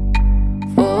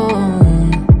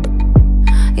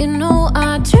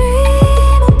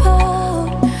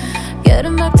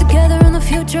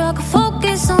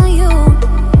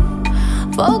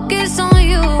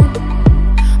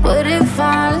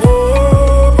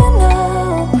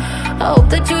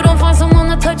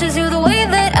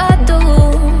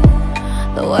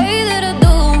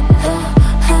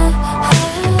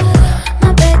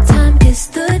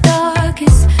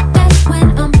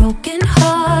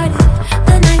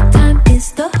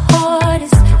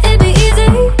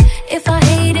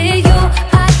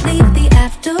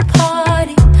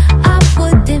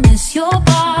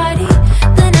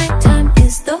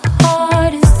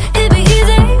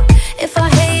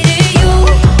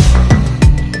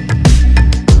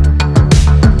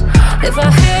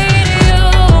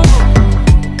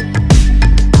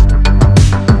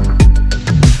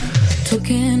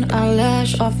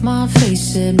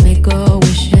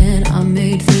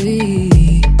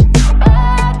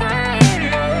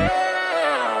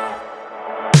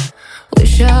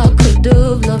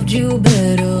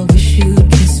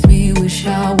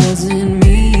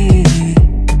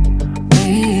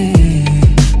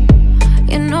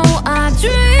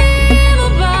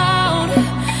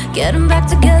 Getting back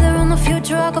together in the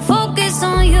future, I could focus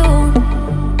on you.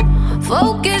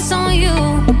 Focus on you.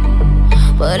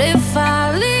 But if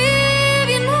I leave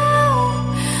you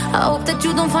now, I hope that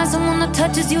you don't find someone that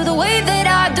touches you the way that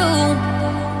I do.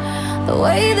 The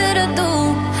way that I do.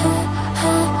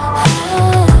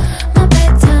 My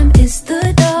bedtime is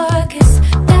the darkest.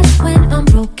 That's when I'm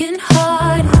broken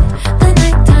hearted. The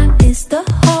nighttime is the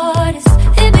hardest.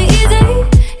 It'd be easy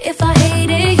if I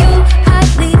hated you.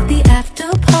 I'd leave the after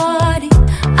party.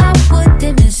 I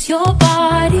wouldn't miss your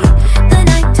body. The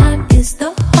nighttime is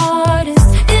the hardest.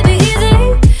 It'd be easy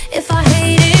if I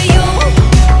hated you.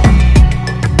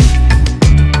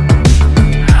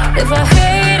 If I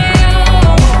hated you.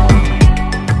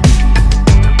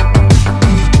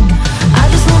 I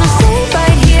just wanna stay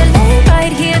right here, lay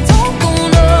right here. Don't go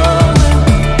nowhere.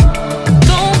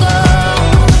 Don't go.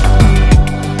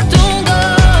 Don't go.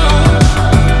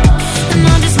 And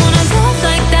I just wanna love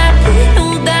like that. We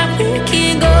know that we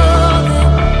can't go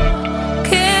there.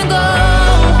 Can't go.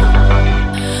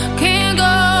 Can't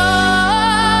go.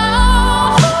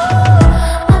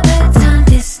 My bedtime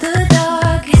is the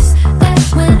darkest. That's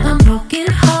when I'm broken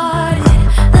hearted.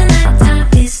 The nighttime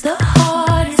is the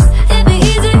hardest. It'd be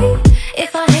easy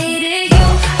if I hated you.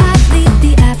 I'd leave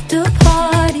the after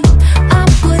party. I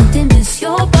wouldn't miss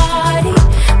your body.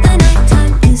 The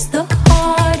nighttime is the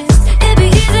hardest. It'd be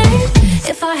easy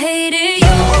if I hated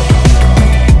you.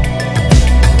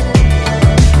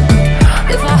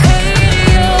 If I hated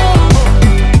you.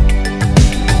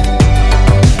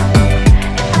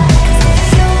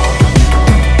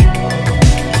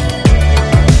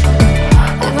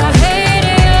 If I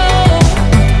hated you.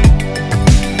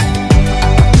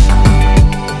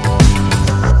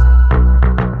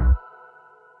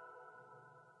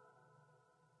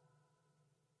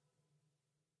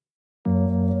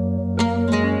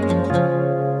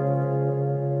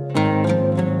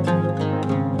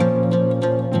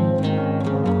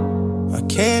 I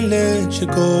can't let you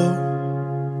go.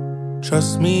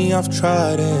 Trust me, I've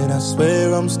tried it. I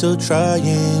swear I'm still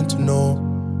trying to know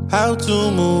how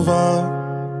to move on.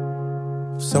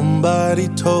 If somebody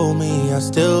told me, I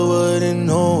still wouldn't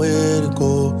know where to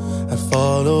go. I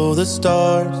follow the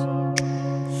stars.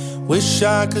 Wish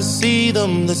I could see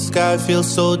them. The sky feels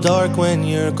so dark when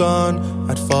you're gone.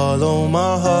 I'd follow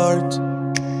my heart,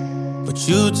 but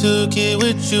you took it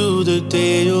with you the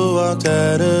day you walked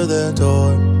out of the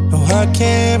door. No, I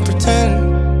can't pretend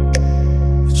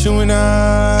that you and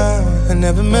I had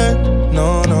never met. No,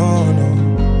 no, no.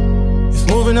 If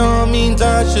moving on means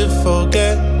I should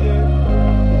forget.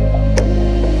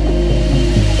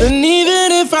 And even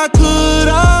if I could,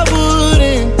 I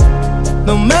wouldn't.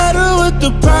 No matter what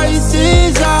the price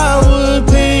is, I would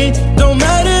pay. Don't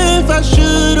matter if I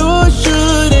should or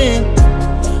shouldn't.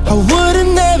 I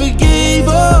would've never gave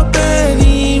up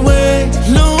anyway.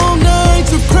 Long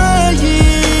nights of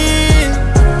crying.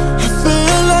 I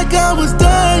felt like I was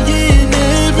dying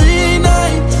every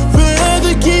night.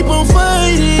 Rather keep on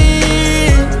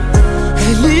fighting.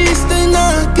 At least then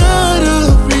I got a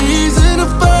reason to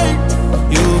fight.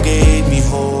 You gave me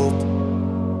hope,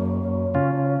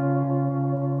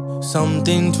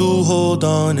 something to hold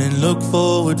on and look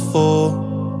forward for.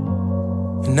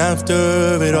 And after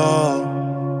it all,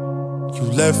 you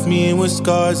left me with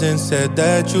scars and said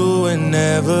that you were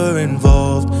never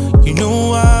involved. You knew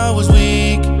I was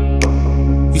weak.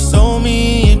 You sold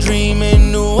me a dream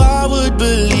and knew I would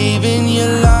believe in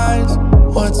your lies.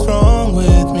 What's wrong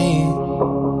with me?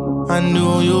 I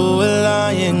knew you were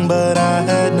lying, but I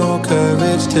had no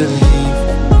courage to leave.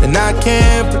 And I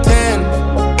can't pretend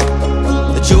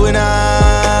that you and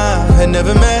I had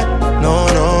never met. No,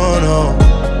 no, no.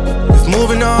 If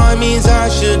moving on means I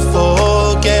should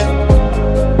forget,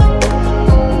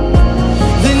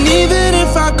 then even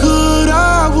if I could,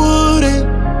 I wouldn't.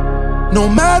 No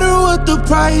matter what the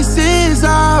price is,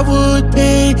 I would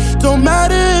pay. Don't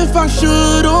matter if I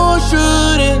should or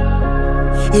shouldn't.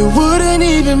 It wouldn't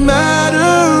even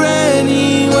matter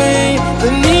anyway.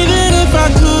 And even if I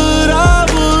could, I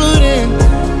wouldn't.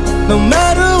 No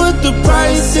matter what the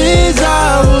price is,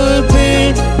 I would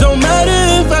pay. Don't matter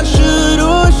if I should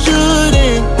or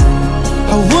shouldn't.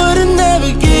 I would've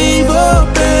never gave up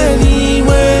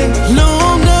anyway.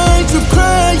 Long nights of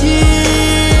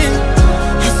crying.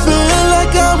 I felt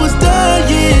like I was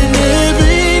dying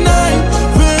every night.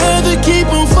 Rather keep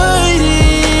on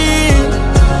fighting.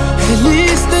 At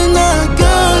least then I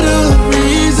got a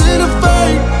reason to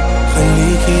fight.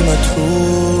 خليكي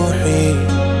مجروحي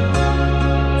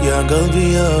يا قلبي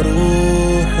يا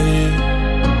روحي.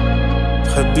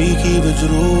 خبيكي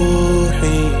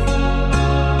بجروحي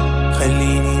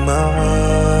خليني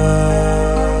معاك.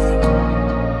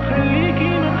 خليكي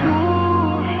مجروحي.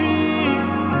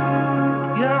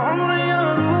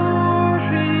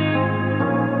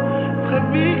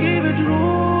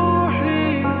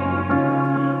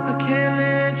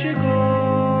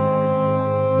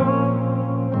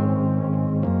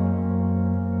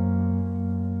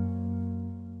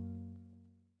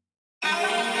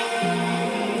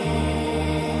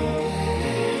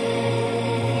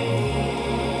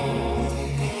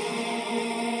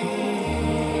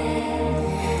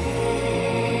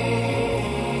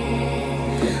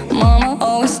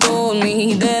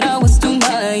 me that I was too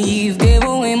naive. Gave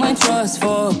away my trust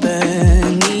for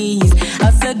pennies.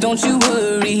 I said, don't you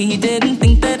worry. Didn't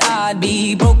think that I'd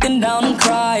be broken down and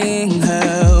crying.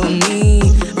 Help me.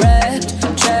 Wrecked,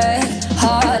 check,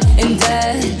 hot and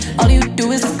dead. All you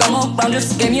do is come around,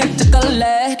 just came here to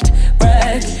collect.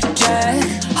 Wrecked, check,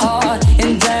 hot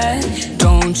and dead.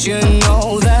 Don't you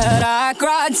know that I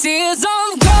cried tears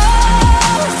of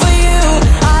gold for you?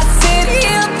 I sit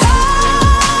here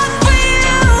proud for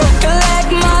you. Collect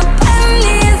my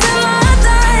pennies and my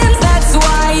dimes. That's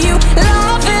why you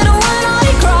love it when I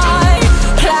cry.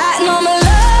 Platinum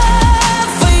love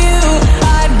for you.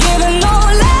 I'd give it no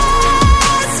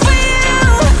less for you.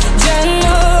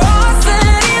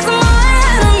 Generosity's my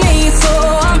enemy, so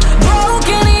I'm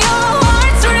broken. Your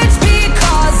heart's rich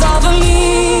because of me.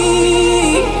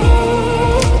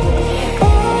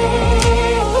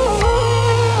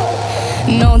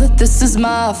 Know that this is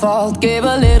my fault, gave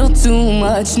a little too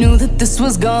much. Knew that this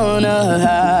was gonna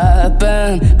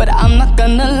happen, but I'm not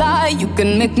gonna lie. You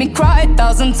can make me cry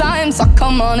 1,000 times. I'll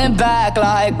come on it back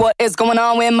like, what is going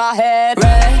on with my head?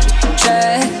 Red,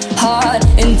 check, hot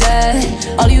and dead.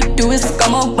 All you do is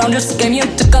come around, just came here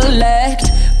to collect.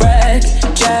 Red,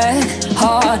 check,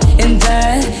 hot and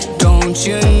dead. Don't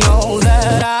you know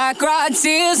that I cried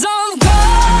tears of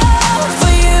gold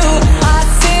for you? I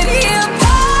sit here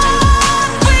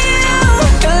proud for you.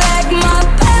 Collect my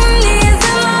pennies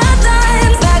and my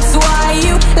dimes. That's why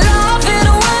you love it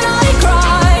when I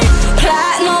cry.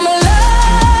 Platinum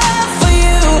love for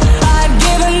you. I'd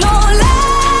give it no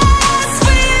less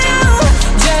for you.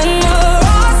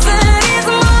 Generosity's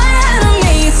my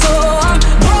enemy, so I'm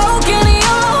broken.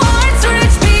 Your heart's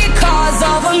rich because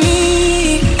of me.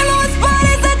 And those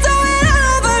bodies that do it all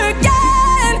over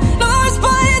again. Those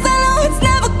bodies I know it's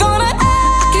never gonna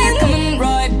end. Keep coming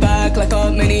right back like a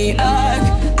maniac.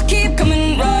 Keep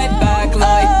coming right back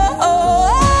like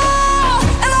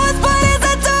and those bodies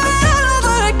that do it all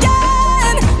over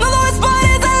again. Those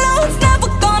bodies I know it's never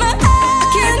gonna end.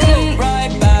 Keep coming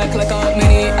right back like a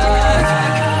maniac.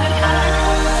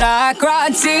 I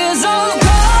cried tears of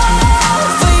gold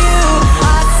for you.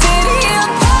 I sit here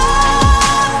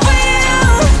proud for you.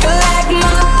 Collect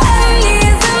my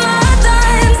pennies and my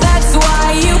dimes. That's why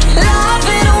you love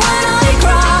it when I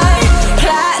cry.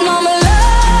 Platinum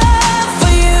love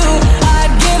for you.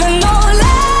 I'd give it no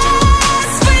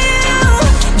less for you.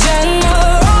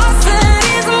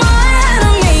 Generosity's my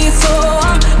enemy, so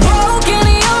I'm broken.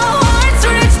 Your heart's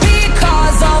rich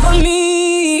because of me.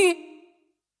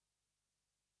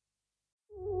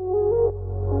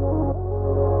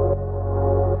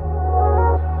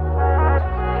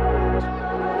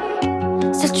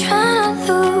 Still trying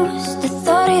to lose the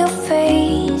thought of your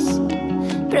face,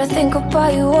 but I think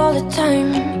about you all the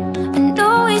time. I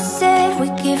know we said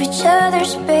we'd give each other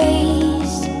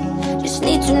space. Just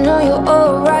need to know you're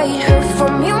alright. Heard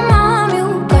from your mom you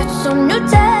got some new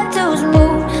tattoos,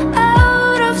 moved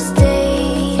out of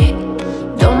state.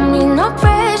 Don't need no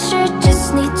pressure,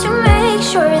 just need to make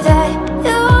sure that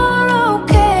you're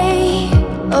okay.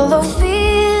 Although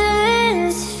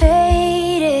feelings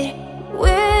faded,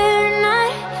 we're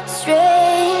not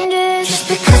strangers. Just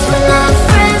because we're not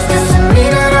friends doesn't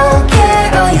mean I don't care.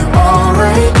 Are you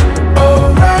alright?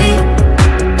 Alright.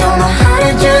 Don't know how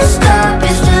to just stop.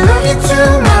 Is to love you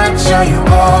too much? Are you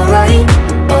alright?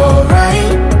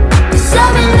 Alright. 'Cause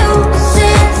I've been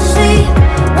losing sleep,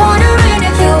 wondering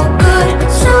if you're good.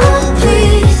 So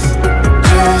please,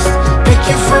 just pick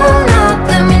your phone up,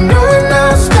 let me know when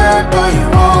I'll stop. Are you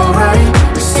alright?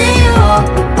 I see you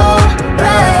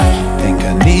alright. Think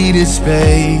I needed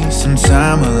space, some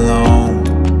time alone,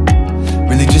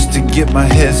 really just to get my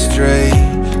head straight.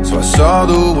 So I saw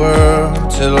the world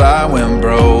till I went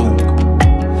broke,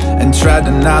 and tried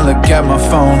to not look at my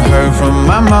phone. Heard from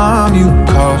my mom you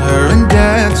called her and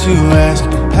dad to ask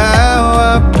how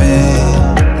I've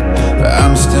been, but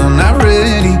I'm still not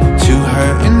ready, too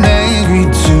hurt and angry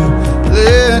to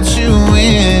let you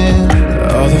in.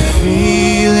 All the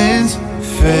feelings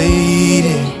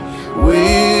faded,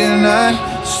 we're not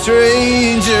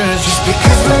strangers. Just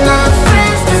because we're not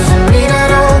friends doesn't mean I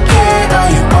don't care. Are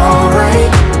you alright?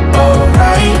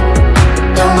 Alright.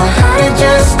 Don't know how to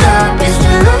just stop. Is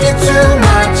to love you too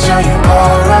much? Are you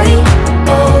alright?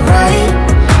 Alright.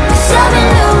 'Cause I've been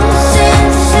losing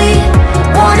sleep,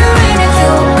 wondering if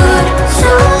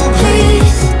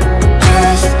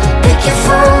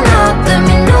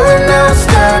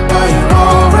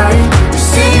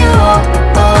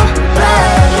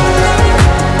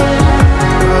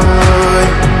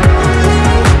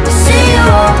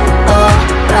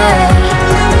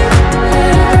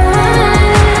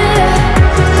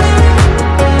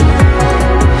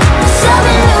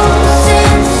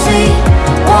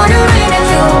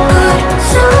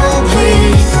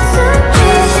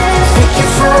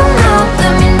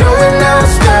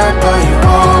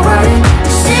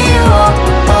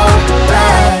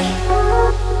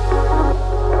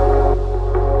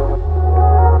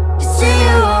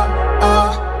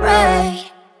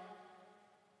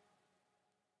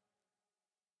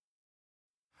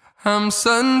I'm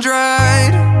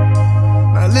sun-dried,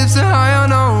 my lips are high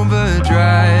on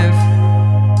overdrive.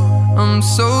 I'm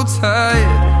so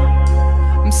tired,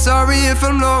 I'm sorry if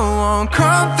I'm low on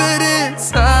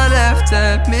confidence. I left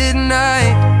at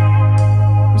midnight.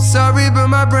 I'm sorry but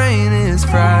my brain is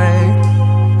fried.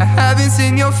 I haven't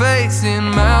seen your face in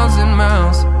miles and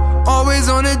miles. Always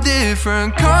on a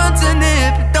different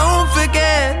continent, but don't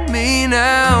forget me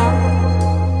now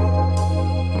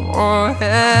or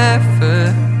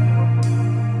ever.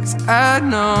 'Cause I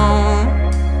know,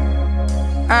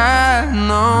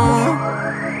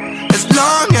 as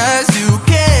long as you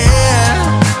care,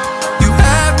 you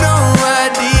have no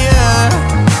idea.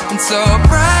 And so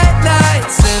bright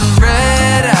lights and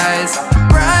red eyes,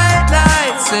 bright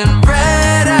lights and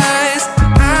red eyes,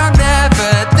 I'm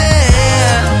never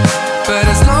there, but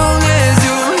as long as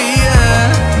you're here,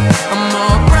 I'm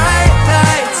more bright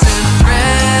lights and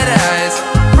red eyes,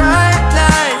 bright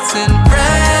lights and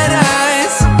red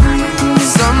eyes.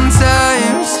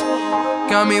 Sometimes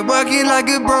got me working like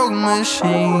a broke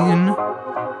machine.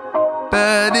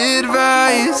 Bad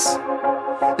advice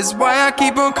is why I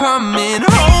keep on coming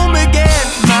home again.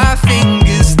 My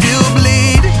fingers still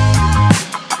bleed.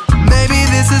 Maybe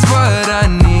this is what I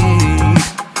need,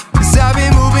 'cause I've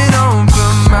been moving on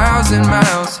for miles and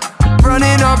miles,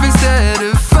 running off instead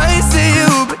of facing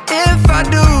you. But if I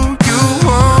do, you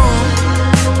won't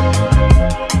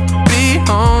be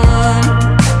home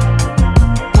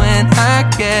when I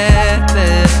get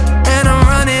there, and I'm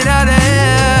running out of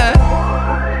air.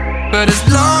 But as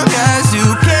long as you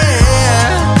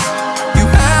care, you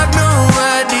have no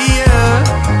idea.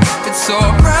 It's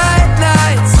all bright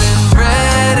lights and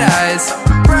red eyes,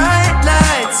 bright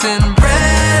lights and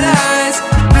red eyes,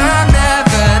 I'm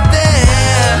never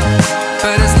there,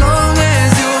 but as long as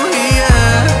you're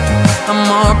here, I'm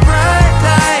more bright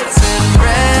lights and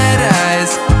red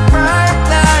eyes, bright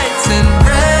lights and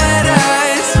red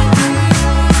eyes.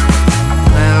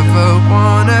 Never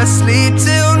wanna sleep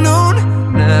till noon,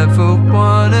 never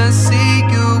wanna see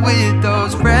you with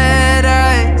those red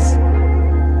eyes,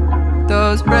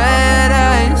 those red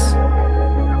eyes.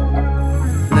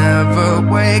 Never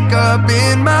wake up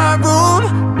in my room,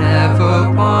 never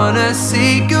wanna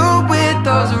see you with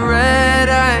those red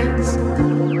eyes.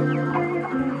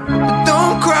 But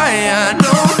don't cry, I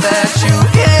know that you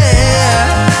care.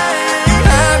 You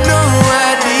have no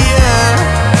idea.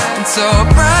 And so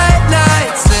bright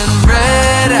lights and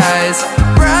red eyes,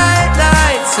 bright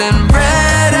lights and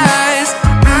red eyes,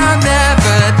 I'm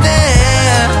never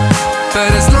there,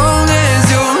 but as long as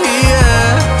you're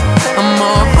here, I'm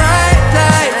more bright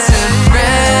lights and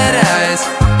red eyes,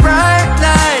 bright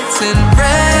lights and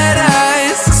red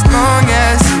eyes, as long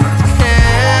as you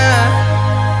care.